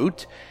same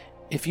loot?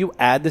 If you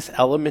add this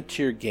element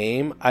to your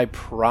game, I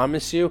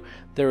promise you,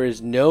 there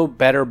is no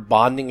better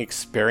bonding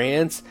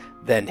experience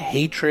than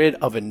hatred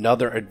of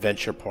another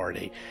adventure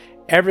party.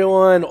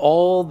 Everyone,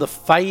 all the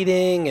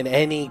fighting and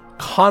any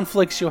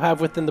conflicts you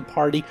have within the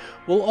party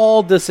will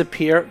all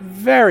disappear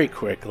very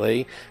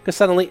quickly because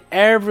suddenly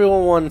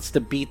everyone wants to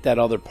beat that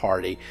other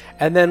party.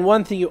 And then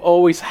one thing you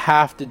always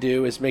have to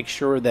do is make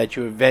sure that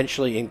you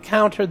eventually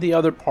encounter the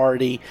other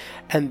party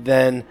and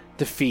then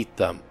defeat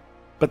them.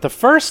 But the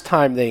first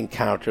time they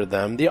encounter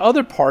them, the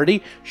other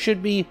party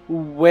should be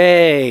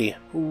way,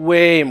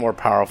 way more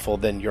powerful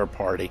than your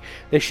party.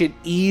 They should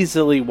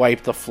easily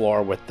wipe the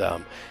floor with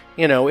them.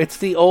 You know, it's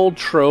the old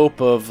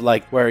trope of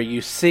like where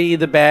you see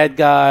the bad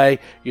guy,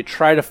 you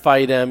try to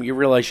fight him, you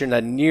realize you're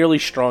not nearly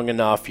strong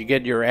enough, you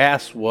get your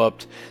ass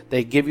whooped,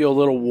 they give you a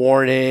little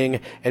warning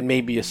and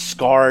maybe a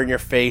scar in your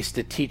face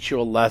to teach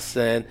you a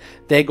lesson,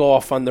 they go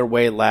off on their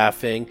way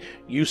laughing,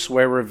 you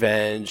swear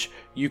revenge,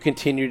 you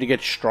continue to get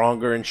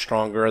stronger and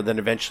stronger, then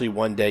eventually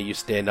one day you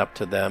stand up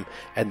to them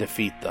and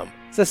defeat them.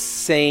 It's the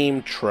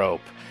same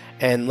trope.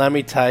 And let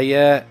me tell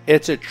you,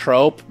 it's a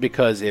trope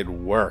because it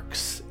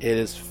works. It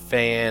is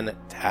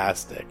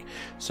fantastic.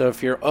 So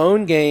if your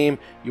own game,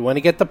 you want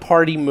to get the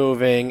party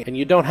moving, and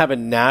you don't have a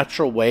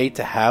natural way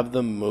to have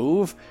them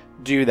move,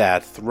 do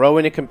that. Throw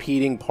in a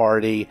competing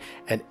party,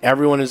 and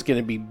everyone is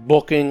going to be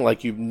booking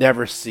like you've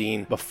never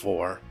seen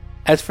before.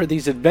 As for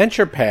these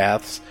adventure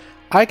paths,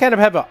 I kind of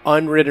have an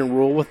unwritten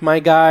rule with my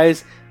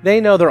guys. They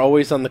know they're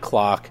always on the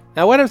clock.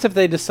 Now, what happens if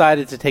they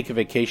decided to take a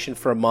vacation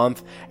for a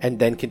month and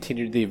then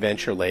continue the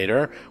adventure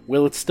later?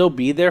 Will it still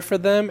be there for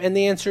them? And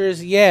the answer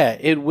is yeah,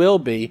 it will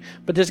be,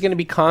 but there's going to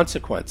be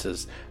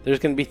consequences. There's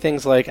going to be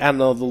things like, I don't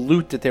know, the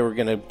loot that they were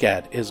going to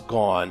get is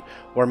gone,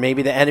 or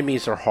maybe the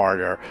enemies are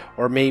harder,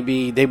 or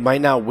maybe they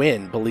might not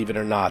win, believe it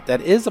or not.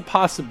 That is a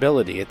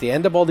possibility. At the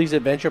end of all these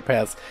adventure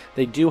paths,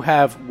 they do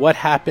have what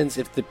happens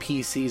if the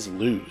PCs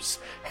lose.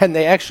 And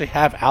they actually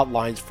have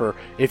outlines for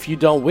if you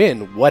don't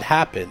win, what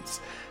happens.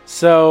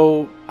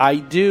 So I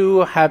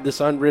do have this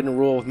unwritten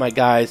rule with my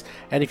guys,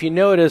 and if you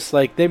notice,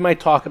 like, they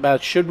might talk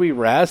about should we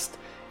rest,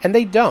 and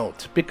they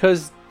don't,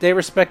 because they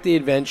respect the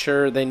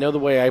adventure, they know the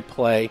way I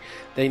play,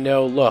 they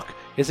know, look,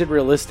 is it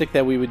realistic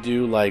that we would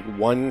do like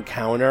one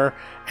counter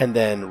and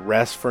then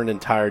rest for an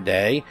entire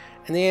day?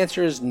 And the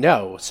answer is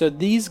no. So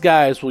these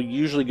guys will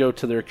usually go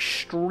to their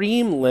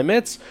extreme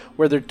limits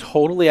where they're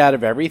totally out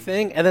of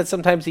everything, and then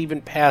sometimes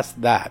even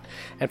past that.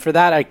 And for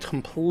that, I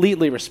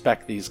completely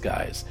respect these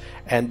guys.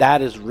 And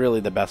that is really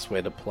the best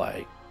way to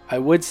play. I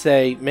would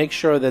say make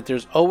sure that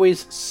there's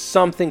always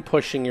something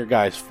pushing your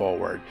guys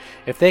forward.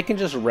 If they can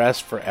just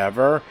rest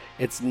forever,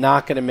 it's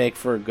not going to make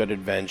for a good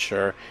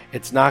adventure.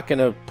 It's not going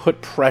to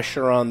put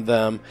pressure on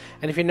them.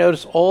 And if you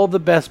notice, all the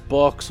best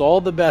books,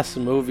 all the best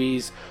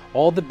movies,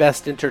 all the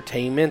best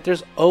entertainment,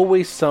 there's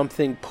always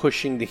something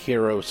pushing the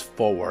heroes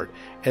forward.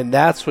 And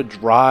that's what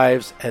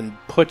drives and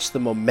puts the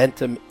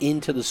momentum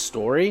into the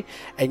story,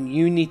 and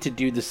you need to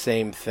do the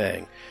same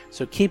thing.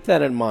 So keep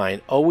that in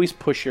mind. Always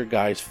push your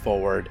guys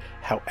forward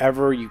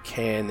however you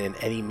can in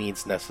any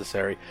means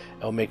necessary.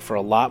 It'll make for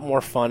a lot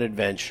more fun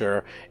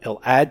adventure.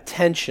 It'll add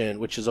tension,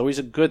 which is always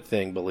a good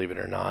thing, believe it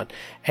or not.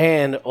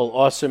 And it'll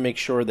also make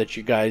sure that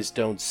you guys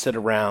don't sit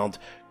around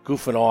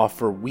goofing off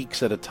for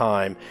weeks at a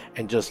time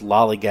and just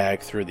lollygag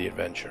through the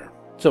adventure.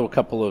 So a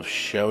couple of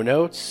show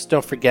notes.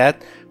 Don't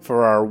forget,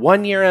 for our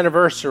 1-year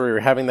anniversary,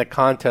 we're having the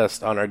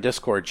contest on our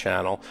Discord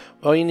channel.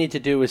 All you need to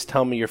do is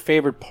tell me your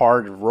favorite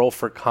part of Roll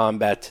for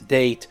Combat to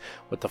date,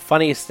 what the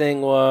funniest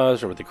thing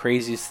was, or what the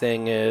craziest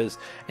thing is.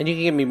 And you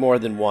can give me more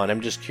than one. I'm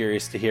just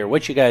curious to hear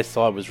what you guys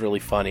thought was really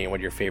funny and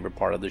what your favorite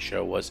part of the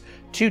show was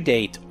to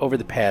date over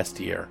the past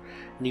year.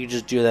 And you can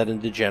just do that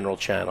in the general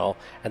channel.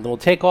 And then we'll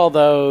take all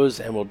those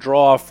and we'll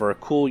draw for a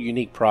cool,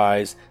 unique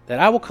prize that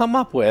I will come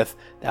up with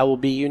that will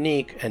be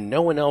unique and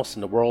no one else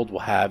in the world will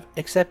have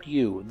except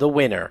you, the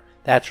winner.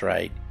 That's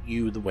right,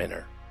 you, the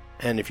winner.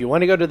 And if you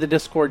want to go to the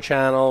Discord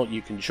channel,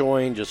 you can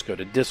join. Just go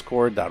to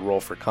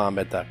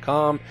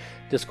discord.rollforcombat.com.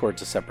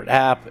 Discord's a separate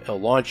app. It'll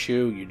launch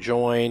you, you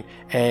join,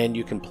 and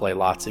you can play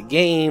lots of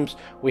games.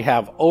 We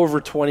have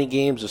over 20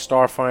 games of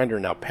Starfinder,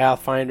 now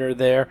Pathfinder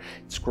there.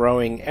 It's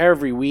growing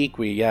every week.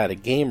 We add a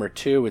game or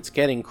two. It's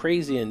getting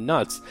crazy and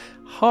nuts.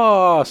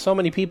 So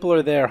many people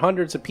are there.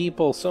 Hundreds of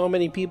people. So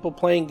many people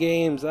playing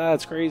games.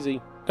 It's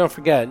crazy. Don't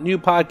forget, new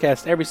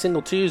podcast every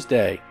single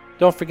Tuesday.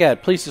 Don't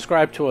forget, please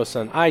subscribe to us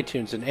on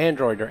iTunes and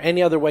Android or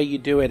any other way you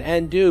do it.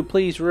 And do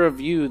please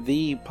review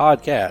the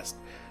podcast.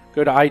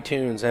 Go to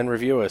iTunes and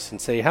review us and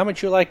say how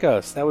much you like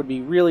us. That would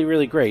be really,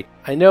 really great.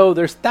 I know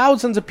there's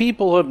thousands of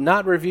people who have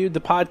not reviewed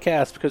the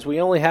podcast because we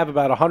only have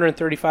about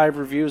 135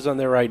 reviews on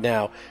there right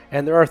now.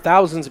 And there are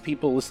thousands of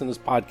people listening to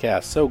this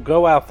podcast. So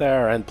go out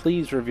there and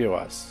please review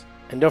us.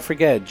 And don't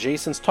forget,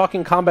 Jason's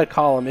Talking Combat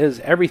column is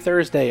every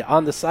Thursday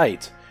on the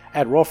site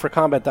at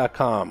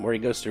rollforcombat.com, where he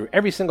goes through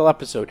every single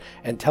episode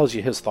and tells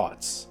you his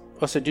thoughts.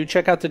 Also, do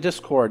check out the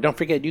Discord. Don't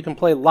forget, you can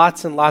play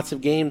lots and lots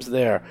of games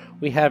there.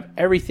 We have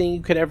everything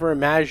you could ever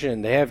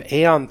imagine. They have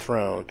Aeon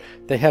Throne.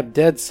 They have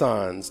Dead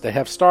Sons. They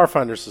have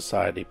Starfinder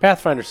Society,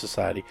 Pathfinder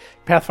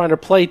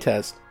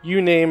Playtest. You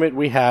name it,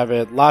 we have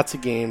it. Lots of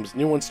games.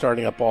 New ones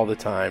starting up all the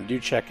time. Do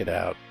check it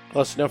out.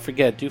 Also, don't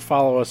forget, do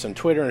follow us on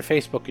Twitter and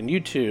Facebook and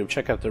YouTube.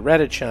 Check out the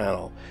Reddit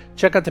channel.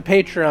 Check out the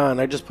Patreon.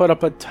 I just put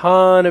up a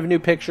ton of new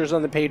pictures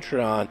on the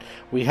Patreon.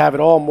 We have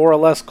it all more or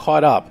less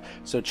caught up.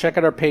 So check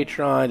out our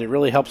Patreon. It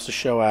really helps the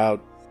show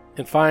out.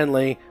 And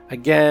finally,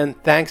 again,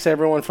 thanks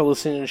everyone for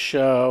listening to the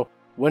show.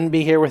 Wouldn't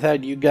be here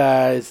without you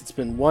guys. It's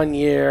been 1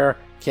 year.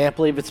 Can't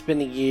believe it's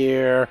been a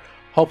year.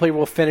 Hopefully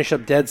we'll finish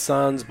up Dead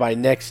Sons by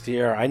next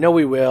year. I know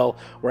we will.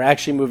 We're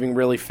actually moving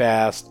really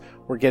fast.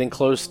 We're getting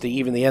close to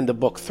even the end of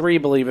Book 3,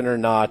 believe it or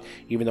not,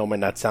 even though it might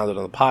not sound it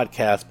on the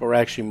podcast, but we're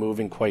actually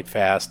moving quite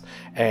fast.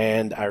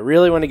 And I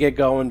really want to get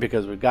going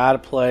because we've got to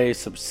play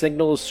some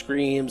Signal of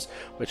Screams,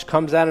 which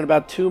comes out in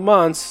about 2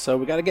 months, so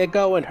we got to get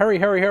going. Hurry,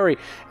 hurry, hurry.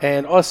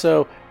 And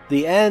also,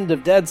 the end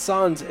of Dead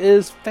Sons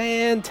is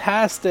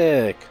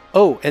fantastic.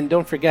 Oh, and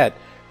don't forget,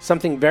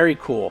 something very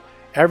cool.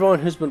 Everyone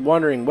who's been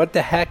wondering what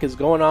the heck is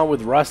going on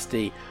with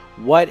Rusty,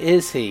 what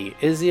is he?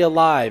 Is he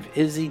alive?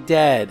 Is he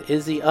dead?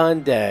 Is he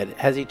undead?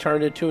 Has he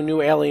turned into a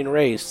new alien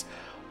race?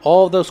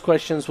 All of those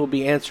questions will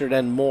be answered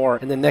and more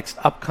in the next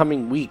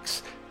upcoming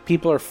weeks.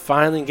 People are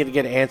finally going to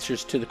get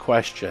answers to the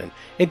question,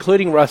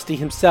 including Rusty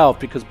himself,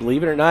 because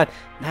believe it or not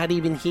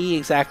even he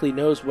exactly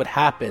knows what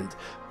happened.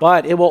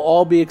 But it will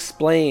all be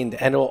explained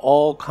and it will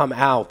all come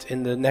out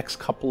in the next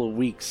couple of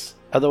weeks.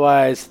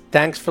 Otherwise,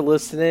 thanks for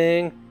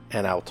listening,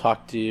 and I'll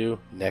talk to you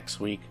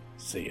next week.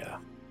 See ya.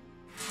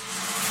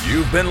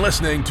 You've been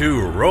listening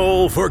to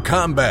Roll for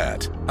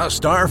Combat, a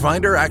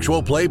Starfinder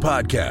actual play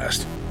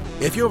podcast.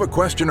 If you have a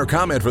question or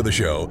comment for the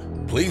show,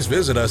 please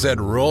visit us at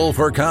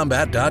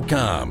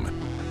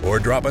rollforcombat.com or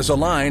drop us a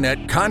line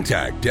at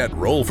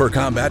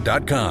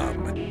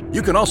contact@rollforcombat.com.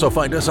 You can also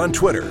find us on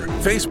Twitter,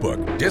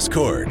 Facebook,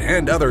 Discord,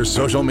 and other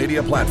social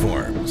media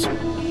platforms.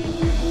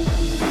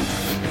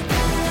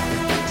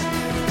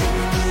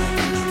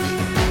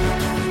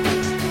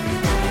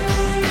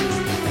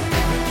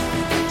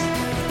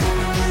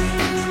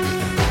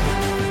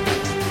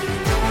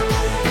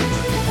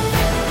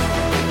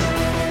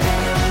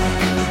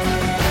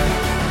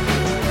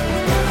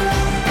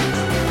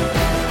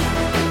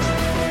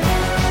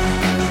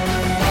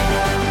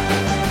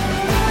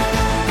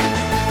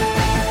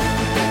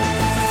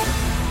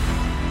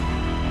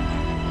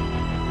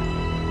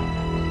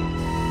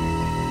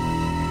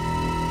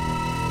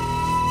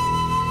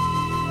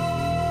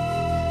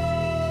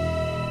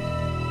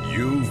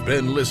 You've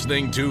been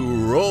listening to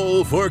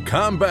Roll for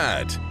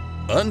Combat.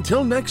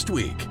 Until next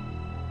week.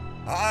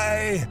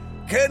 I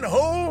can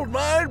hold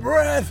my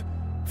breath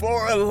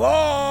for a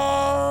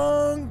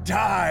long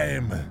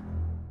time.